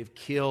after they've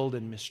killed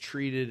and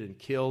mistreated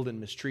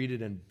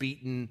and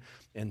beaten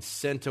and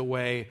sent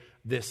away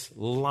this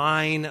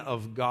line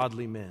of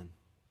godly men,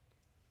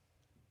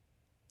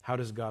 how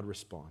does God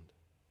respond?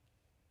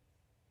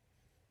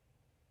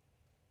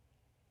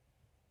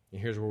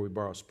 And here's where we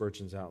borrow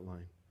Spurgeon's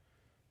outline.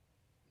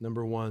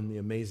 Number one, the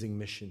amazing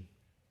mission.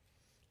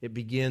 It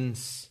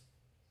begins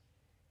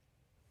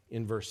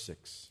in verse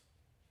 6.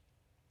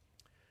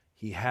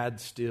 He had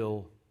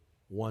still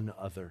one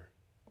other,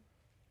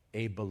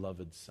 a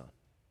beloved son.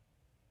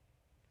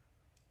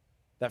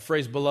 That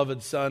phrase,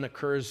 beloved son,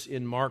 occurs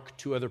in Mark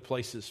two other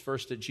places.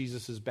 First, at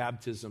Jesus'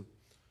 baptism,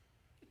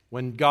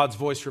 when God's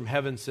voice from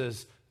heaven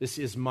says, "This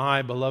is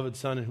my beloved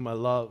Son in whom I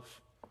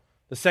love."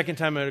 The second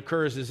time it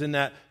occurs is in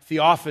that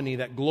theophany,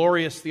 that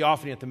glorious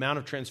theophany at the Mount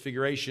of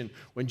Transfiguration,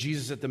 when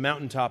Jesus at the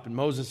mountaintop and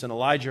Moses and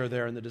Elijah are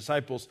there and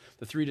the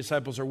three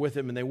disciples are with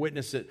him and they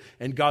witness it,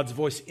 and God's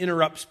voice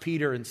interrupts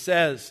Peter and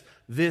says,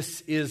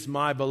 "This is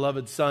my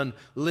beloved Son,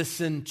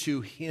 listen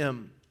to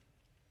him."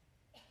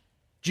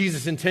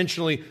 Jesus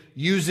intentionally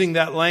using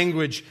that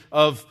language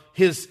of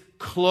His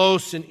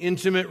close and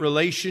intimate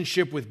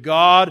relationship with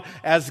God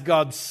as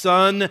God's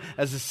Son,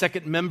 as the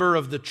second member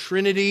of the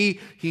Trinity.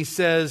 He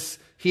says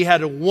He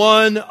had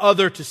one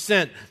other to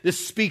send.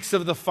 This speaks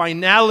of the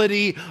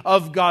finality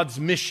of God's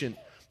mission.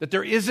 That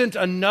there isn't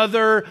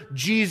another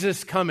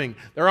Jesus coming.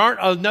 There aren't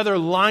another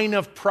line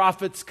of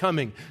prophets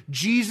coming.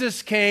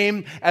 Jesus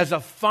came as a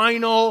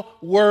final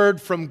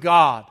word from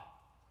God.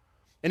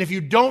 And if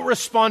you don't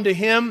respond to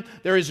Him,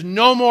 there is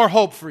no more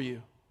hope for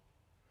you.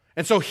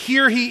 And so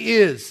here He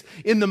is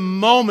in the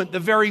moment, the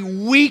very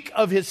week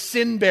of His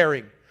sin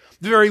bearing,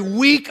 the very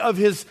week of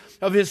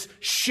his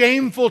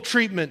shameful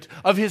treatment,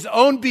 of His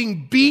own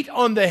being beat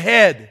on the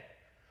head.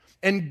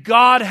 And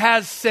God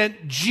has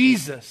sent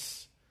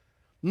Jesus,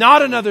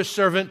 not another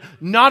servant,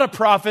 not a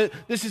prophet.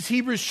 This is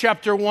Hebrews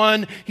chapter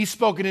 1. He's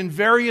spoken in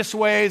various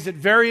ways at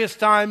various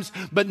times,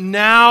 but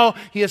now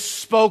He has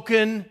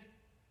spoken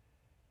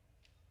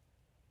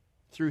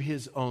through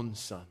His own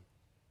Son.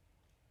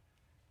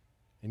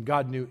 And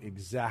God knew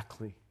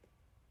exactly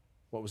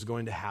what was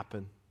going to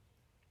happen.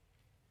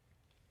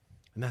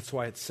 And that's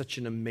why it's such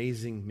an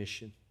amazing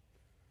mission.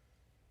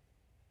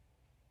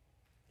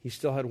 He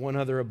still had one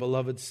other, a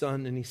beloved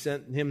son, and He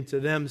sent him to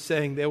them,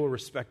 saying, "They will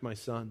respect my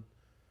son."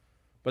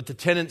 But the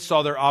tenants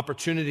saw their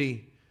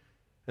opportunity,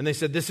 and they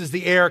said, "This is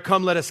the heir.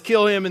 Come, let us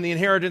kill him, and the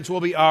inheritance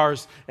will be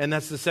ours." And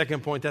that's the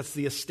second point. That's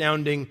the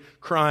astounding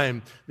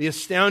crime. The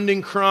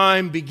astounding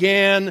crime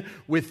began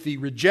with the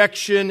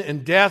rejection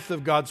and death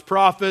of God's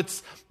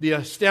prophets. The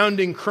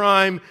astounding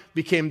crime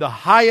became the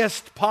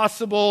highest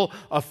possible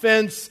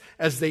offense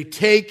as they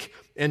take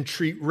and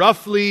treat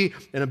roughly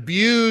and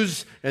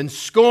abuse and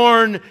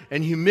scorn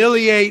and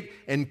humiliate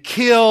and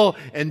kill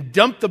and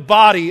dump the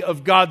body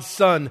of God's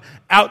Son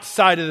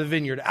outside of the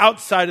vineyard,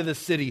 outside of the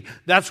city.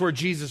 That's where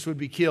Jesus would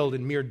be killed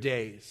in mere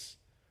days.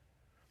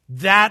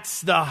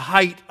 That's the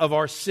height of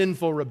our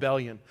sinful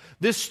rebellion.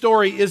 This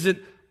story isn't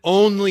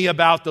only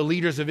about the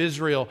leaders of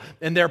Israel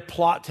and their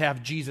plot to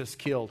have Jesus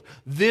killed.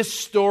 This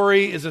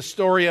story is a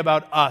story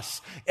about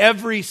us.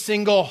 Every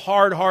single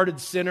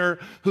hard-hearted sinner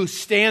who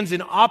stands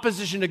in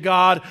opposition to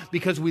God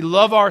because we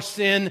love our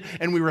sin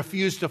and we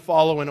refuse to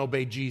follow and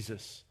obey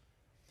Jesus.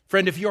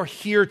 Friend, if you're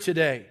here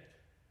today,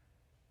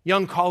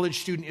 young college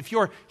student, if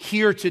you're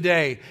here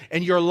today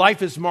and your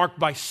life is marked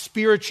by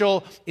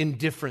spiritual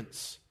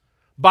indifference,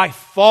 by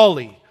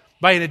folly,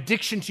 by an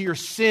addiction to your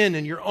sin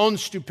and your own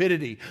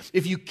stupidity,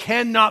 if you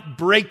cannot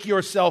break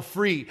yourself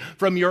free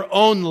from your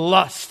own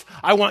lust,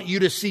 I want you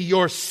to see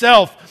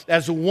yourself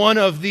as one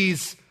of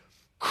these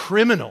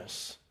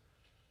criminals,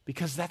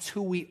 because that's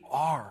who we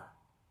are.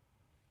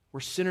 We're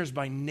sinners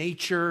by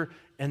nature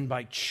and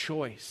by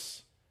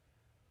choice.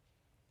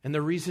 And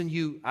the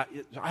reason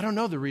I don't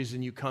know the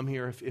reason you come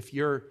here if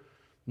you're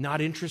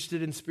not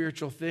interested in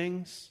spiritual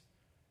things,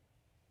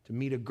 to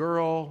meet a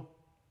girl,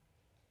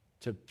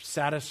 to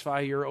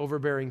satisfy your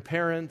overbearing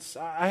parents.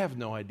 I have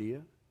no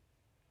idea.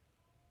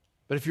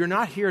 But if you're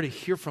not here to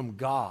hear from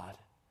God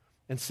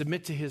and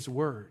submit to His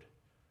Word,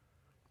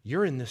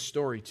 you're in this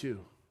story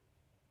too.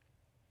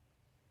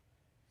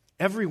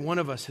 Every one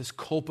of us has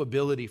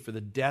culpability for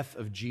the death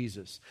of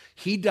Jesus.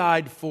 He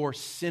died for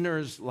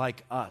sinners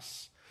like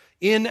us.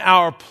 In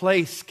our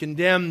place,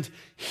 condemned,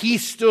 He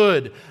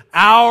stood.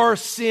 Our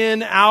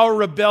sin, our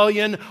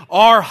rebellion,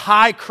 our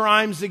high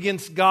crimes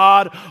against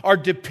God are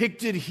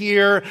depicted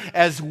here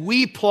as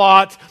we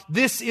plot.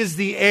 This is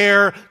the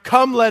heir.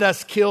 Come, let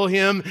us kill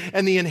him,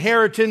 and the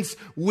inheritance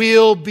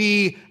will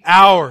be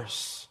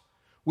ours.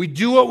 We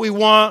do what we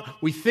want.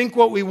 We think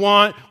what we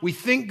want. We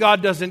think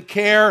God doesn't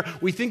care.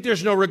 We think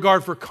there's no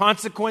regard for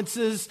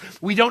consequences.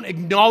 We don't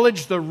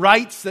acknowledge the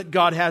rights that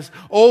God has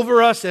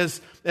over us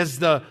as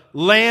the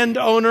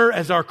landowner,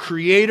 as our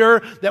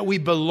creator, that we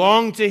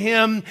belong to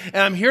Him. And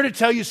I'm here to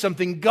tell you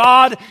something.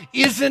 God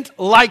isn't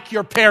like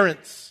your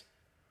parents.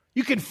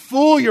 You can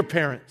fool your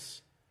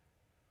parents.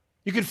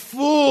 You can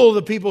fool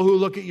the people who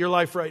look at your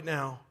life right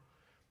now,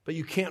 but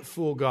you can't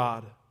fool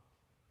God.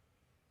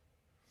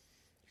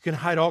 You can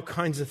hide all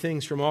kinds of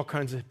things from all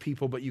kinds of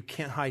people, but you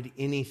can't hide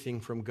anything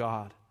from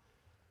God.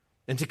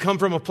 And to come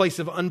from a place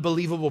of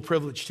unbelievable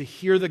privilege, to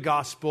hear the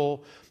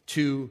gospel,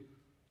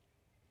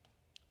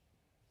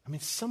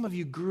 some of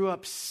you grew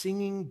up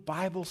singing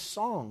Bible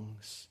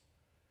songs.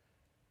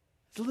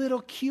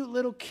 Cute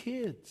little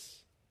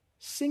kids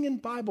singing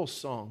Bible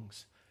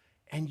songs,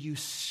 and you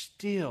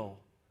still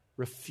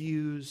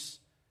refuse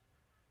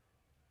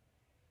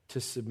to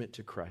submit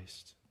to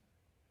Christ.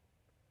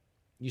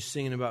 You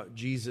singing about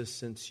Jesus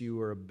since you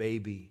were a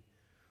baby.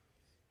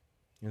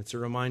 And it's a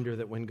reminder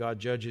that when God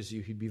judges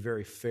you, He'd be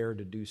very fair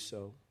to do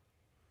so.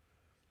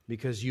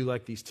 Because you,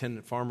 like these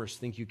tenant farmers,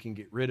 think you can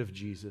get rid of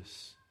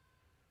Jesus.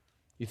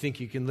 You think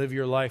you can live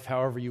your life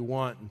however you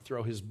want and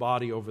throw His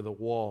body over the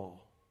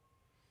wall.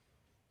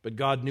 But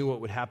God knew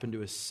what would happen to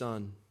His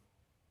Son.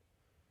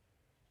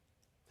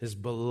 His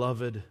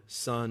beloved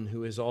Son,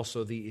 who is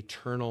also the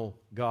eternal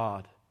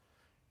God.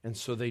 And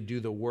so they do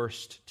the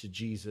worst to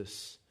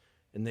Jesus.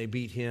 And they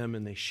beat Him,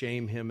 and they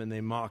shame Him, and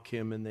they mock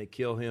Him, and they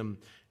kill Him,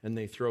 and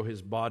they throw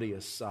His body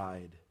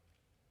aside.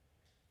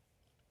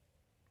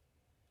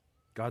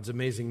 God's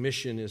amazing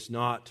mission is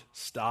not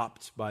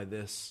stopped by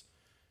this.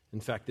 In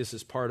fact, this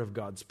is part of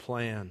God's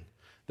plan.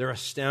 Their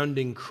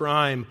astounding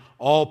crime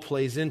all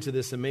plays into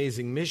this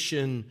amazing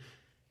mission.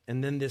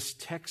 And then this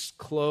text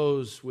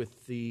closes with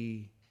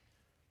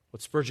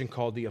what Spurgeon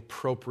called the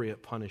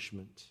appropriate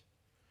punishment.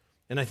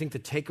 And I think the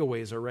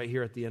takeaways are right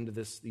here at the end of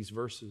these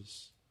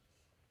verses.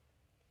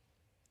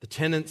 The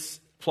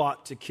tenants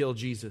plot to kill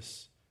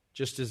Jesus,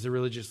 just as the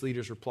religious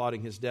leaders were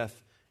plotting His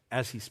death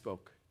as He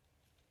spoke.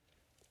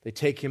 They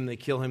take Him, they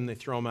kill Him, they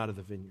throw Him out of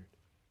the vineyard.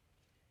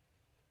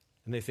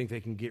 And they think they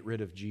can get rid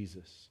of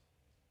Jesus.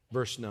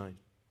 Verse 9.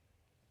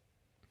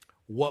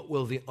 What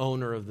will the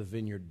owner of the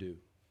vineyard do?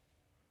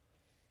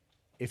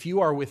 If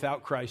you are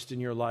without Christ in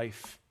your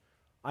life,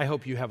 I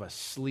hope you have a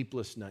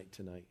sleepless night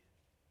tonight.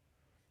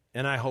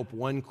 And I hope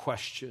one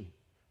question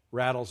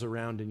rattles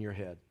around in your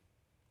head.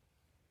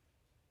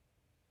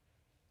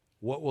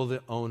 What will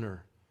the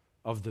owner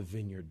of the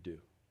vineyard do?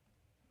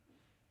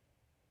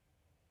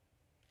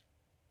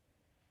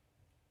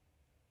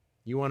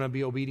 You want to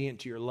be obedient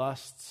to your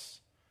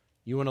lusts?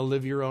 You want to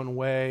live your own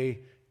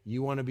way?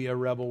 You want to be a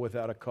rebel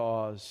without a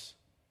cause?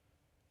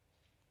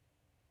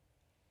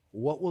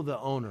 What will the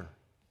owner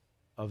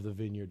of the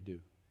vineyard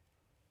do?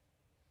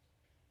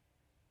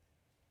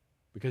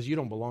 Because you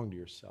don't belong to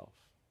yourself.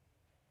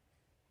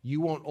 You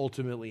won't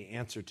ultimately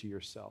answer to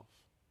yourself.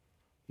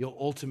 You'll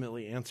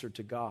ultimately answer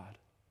to God.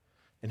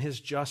 And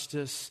His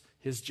justice,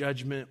 His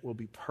judgment will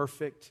be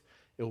perfect,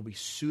 it will be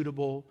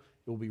suitable,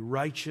 it will be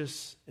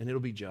righteous, and it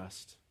will be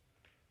just.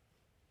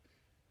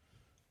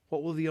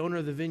 What will the owner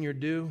of the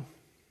vineyard do?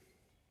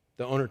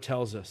 The owner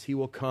tells us He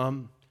will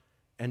come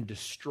and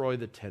destroy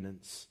the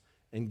tenants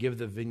and give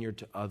the vineyard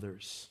to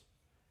others.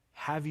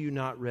 Have you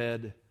not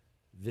read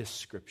this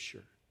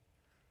scripture?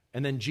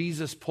 And then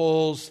Jesus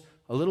pulls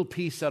a little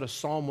piece out of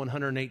Psalm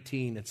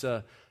 118. It's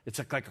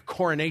like a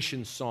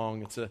coronation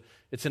song.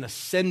 It's an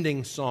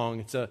ascending song.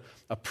 It's a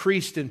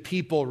priest and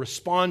people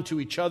respond to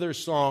each other's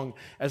song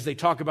as they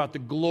talk about the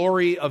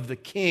glory of the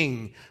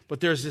King. But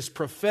there's this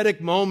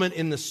prophetic moment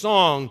in the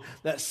song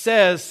that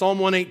says, Psalm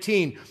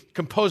 118,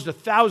 composed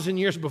 1,000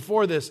 years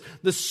before this,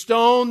 the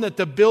stone that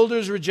the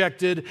builders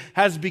rejected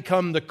has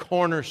become the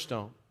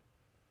cornerstone.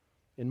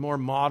 In more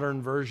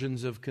modern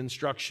versions of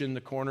construction,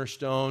 the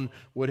cornerstone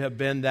would have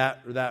been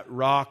that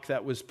rock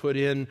that was put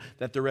in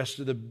that the rest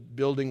of the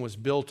building was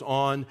built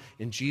on.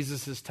 In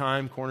Jesus'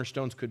 time,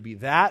 cornerstones could be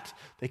that.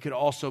 They could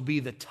also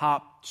be the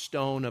top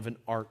stone of an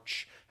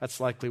arch. That's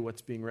likely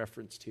what's being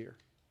referenced here.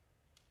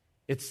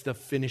 It's the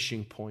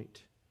finishing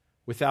point.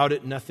 Without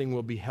it, nothing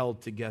will be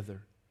held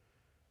together.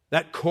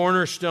 That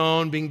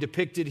cornerstone being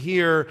depicted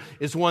here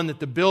is one that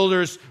the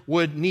builders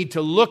would need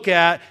to look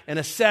at and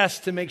assess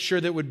to make sure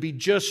that it would be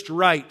just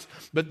right.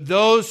 But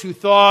those who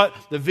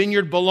thought the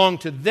vineyard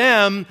belonged to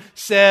them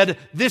said,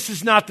 this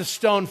is not the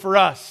stone for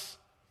us.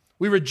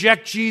 We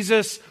reject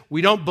Jesus.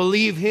 We don't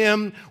believe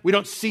Him. We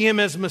don't see Him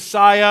as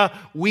Messiah.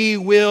 We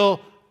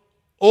will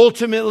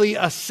ultimately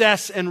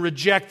assess and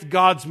reject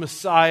God's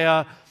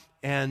Messiah.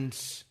 And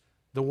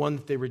the one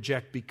that they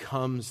reject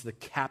becomes the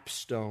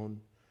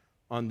capstone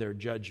on their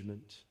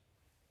judgment.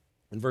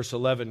 In verse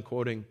 11,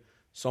 quoting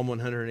Psalm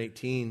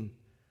 118,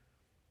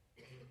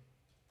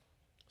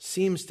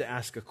 seems to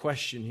ask a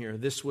question here.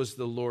 This was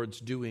the Lord's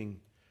doing,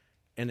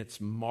 and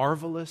it's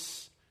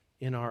marvelous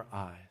in our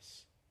eyes.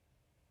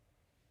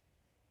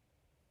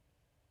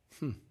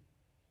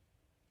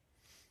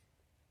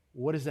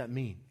 What does that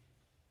mean?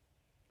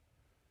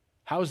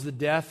 How is the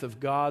death of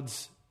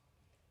God's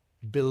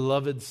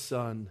beloved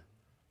Son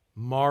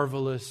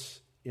marvelous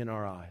in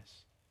our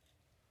eyes?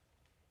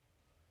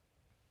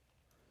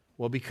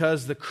 Well,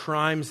 because the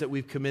crimes that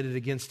we've committed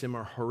against Him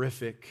are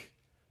horrific,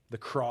 the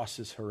cross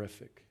is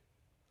horrific.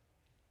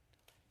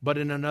 But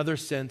in another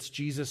sense,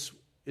 Jesus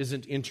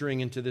isn't entering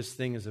into this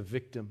thing as a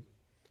victim,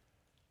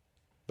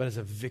 but as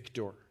a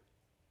victor.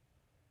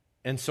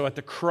 And so at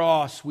the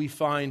cross, we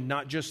find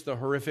not just the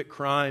horrific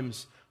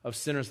crimes of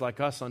sinners like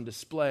us on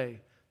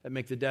display that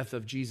make the death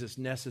of Jesus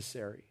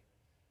necessary.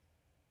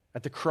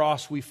 At the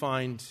cross, we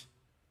find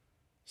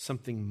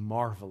something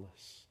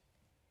marvelous,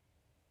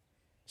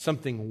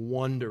 something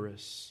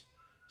wondrous,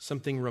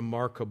 something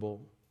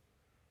remarkable,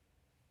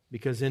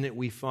 because in it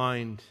we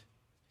find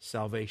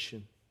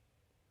salvation.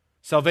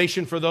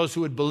 Salvation for those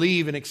who would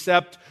believe and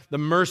accept the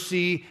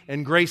mercy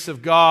and grace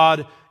of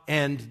God,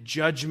 and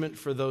judgment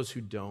for those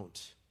who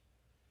don't.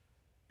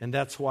 And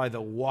that's why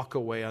the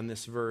walkaway on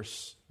this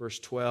verse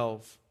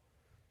 12,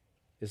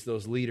 is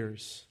those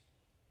leaders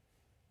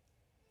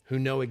who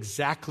know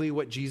exactly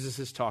what Jesus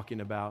is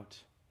talking about,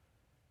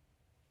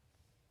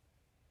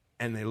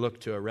 and they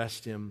look to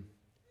arrest Him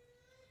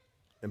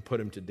and put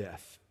Him to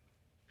death.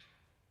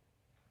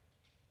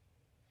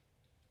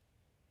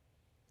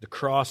 The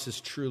cross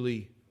is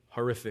truly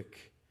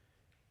horrific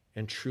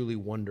and truly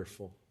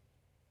wonderful.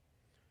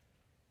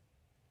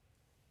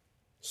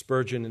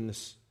 Spurgeon, in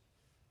this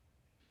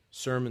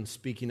sermon,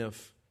 speaking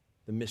of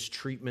the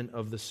mistreatment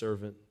of the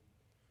servant,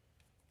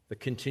 the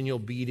continual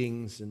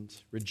beatings and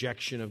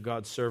rejection of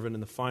God's servant,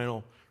 and the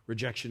final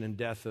rejection and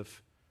death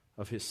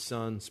of His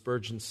Son,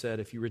 Spurgeon said,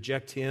 if you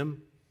reject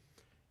Him,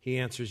 He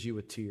answers you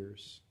with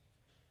tears.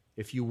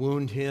 If you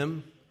wound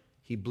Him,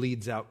 He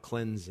bleeds out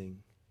cleansing.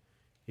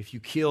 If you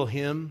kill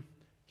Him,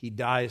 He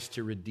dies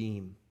to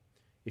redeem.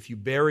 If you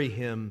bury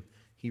Him,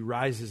 He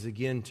rises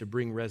again to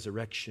bring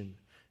resurrection.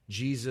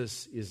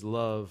 Jesus is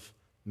love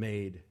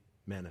made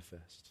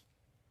manifest.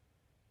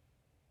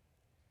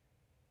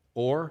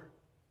 Or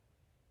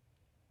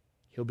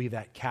He'll be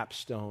that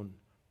capstone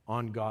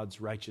on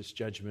God's righteous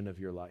judgment of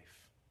your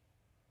life.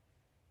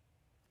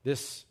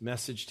 This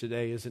message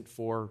today isn't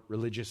for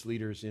religious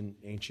leaders in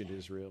ancient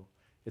Israel.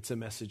 It's a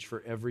message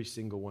for every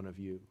single one of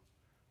you.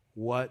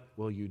 What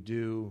will you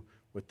do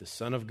with the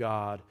Son of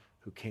God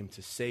who came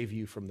to save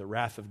you from the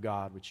wrath of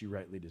God, which you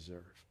rightly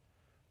deserve?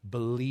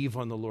 Believe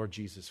on the Lord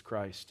Jesus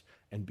Christ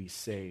and be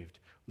saved.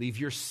 Leave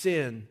your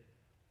sin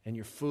and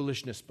your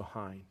foolishness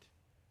behind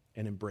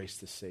and embrace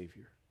the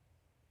Savior.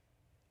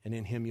 And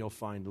in Him you'll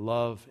find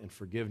love and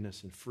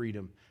forgiveness and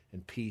freedom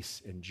and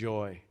peace and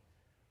joy.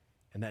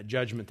 And that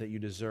judgment that you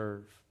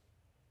deserve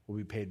will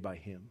be paid by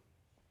Him.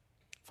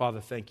 Father,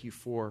 thank You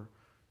for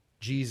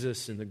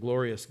Jesus and the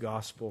glorious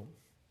gospel.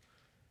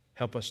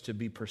 Help us to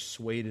be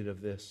persuaded of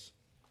this.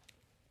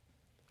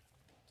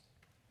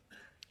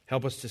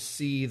 Help us to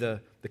see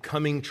the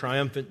coming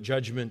triumphant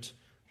judgment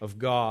of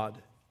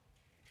God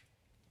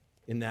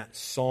in that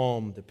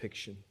psalm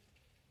depiction.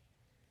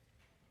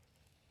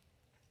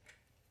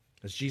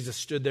 As Jesus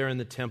stood there in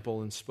the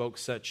temple and spoke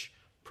such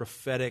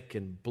prophetic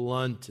and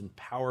blunt and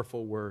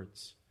powerful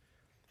words,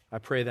 I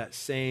pray that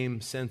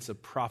same sense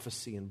of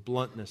prophecy and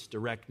bluntness,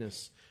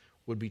 directness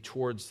would be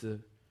towards the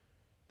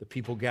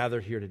people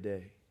gathered here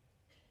today.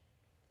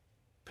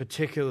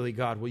 Particularly,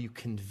 God, will You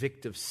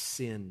convict of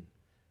sin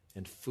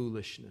and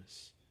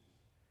foolishness?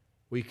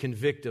 Will You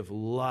convict of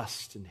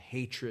lust and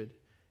hatred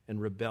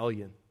and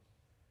rebellion?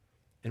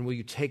 And will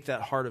You take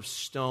that heart of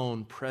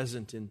stone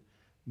present in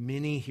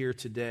many here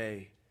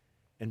today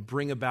and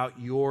bring about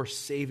Your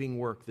saving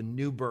work, the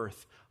new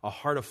birth, a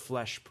heart of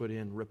flesh put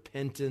in,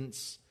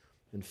 repentance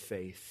and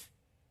faith?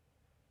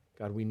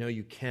 God, we know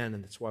You can,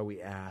 and that's why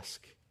we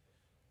ask.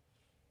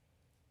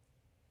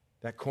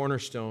 That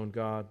cornerstone,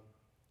 God,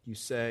 You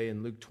say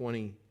in Luke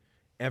 20,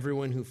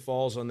 everyone who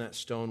falls on that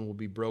stone will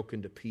be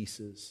broken to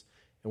pieces.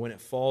 And when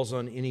it falls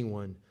on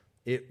anyone,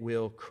 it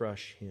will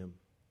crush him.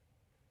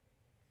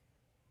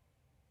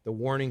 The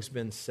warning's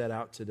been set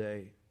out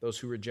today. Those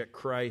who reject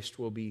Christ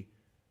will be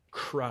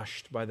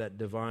crushed by that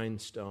divine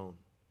stone.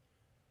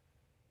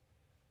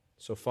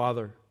 So,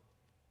 Father,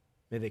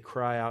 May they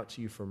cry out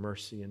to you for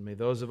mercy. And may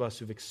those of us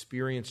who've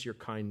experienced your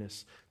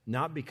kindness,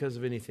 not because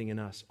of anything in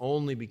us,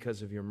 only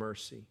because of your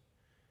mercy,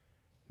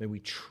 may we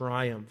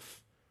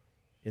triumph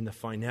in the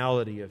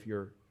finality of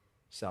your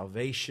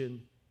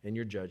salvation and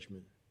your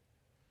judgment.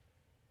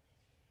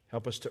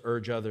 Help us to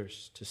urge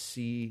others to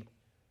see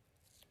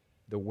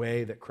the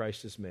way that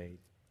Christ has made.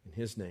 In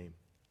his name,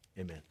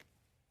 amen.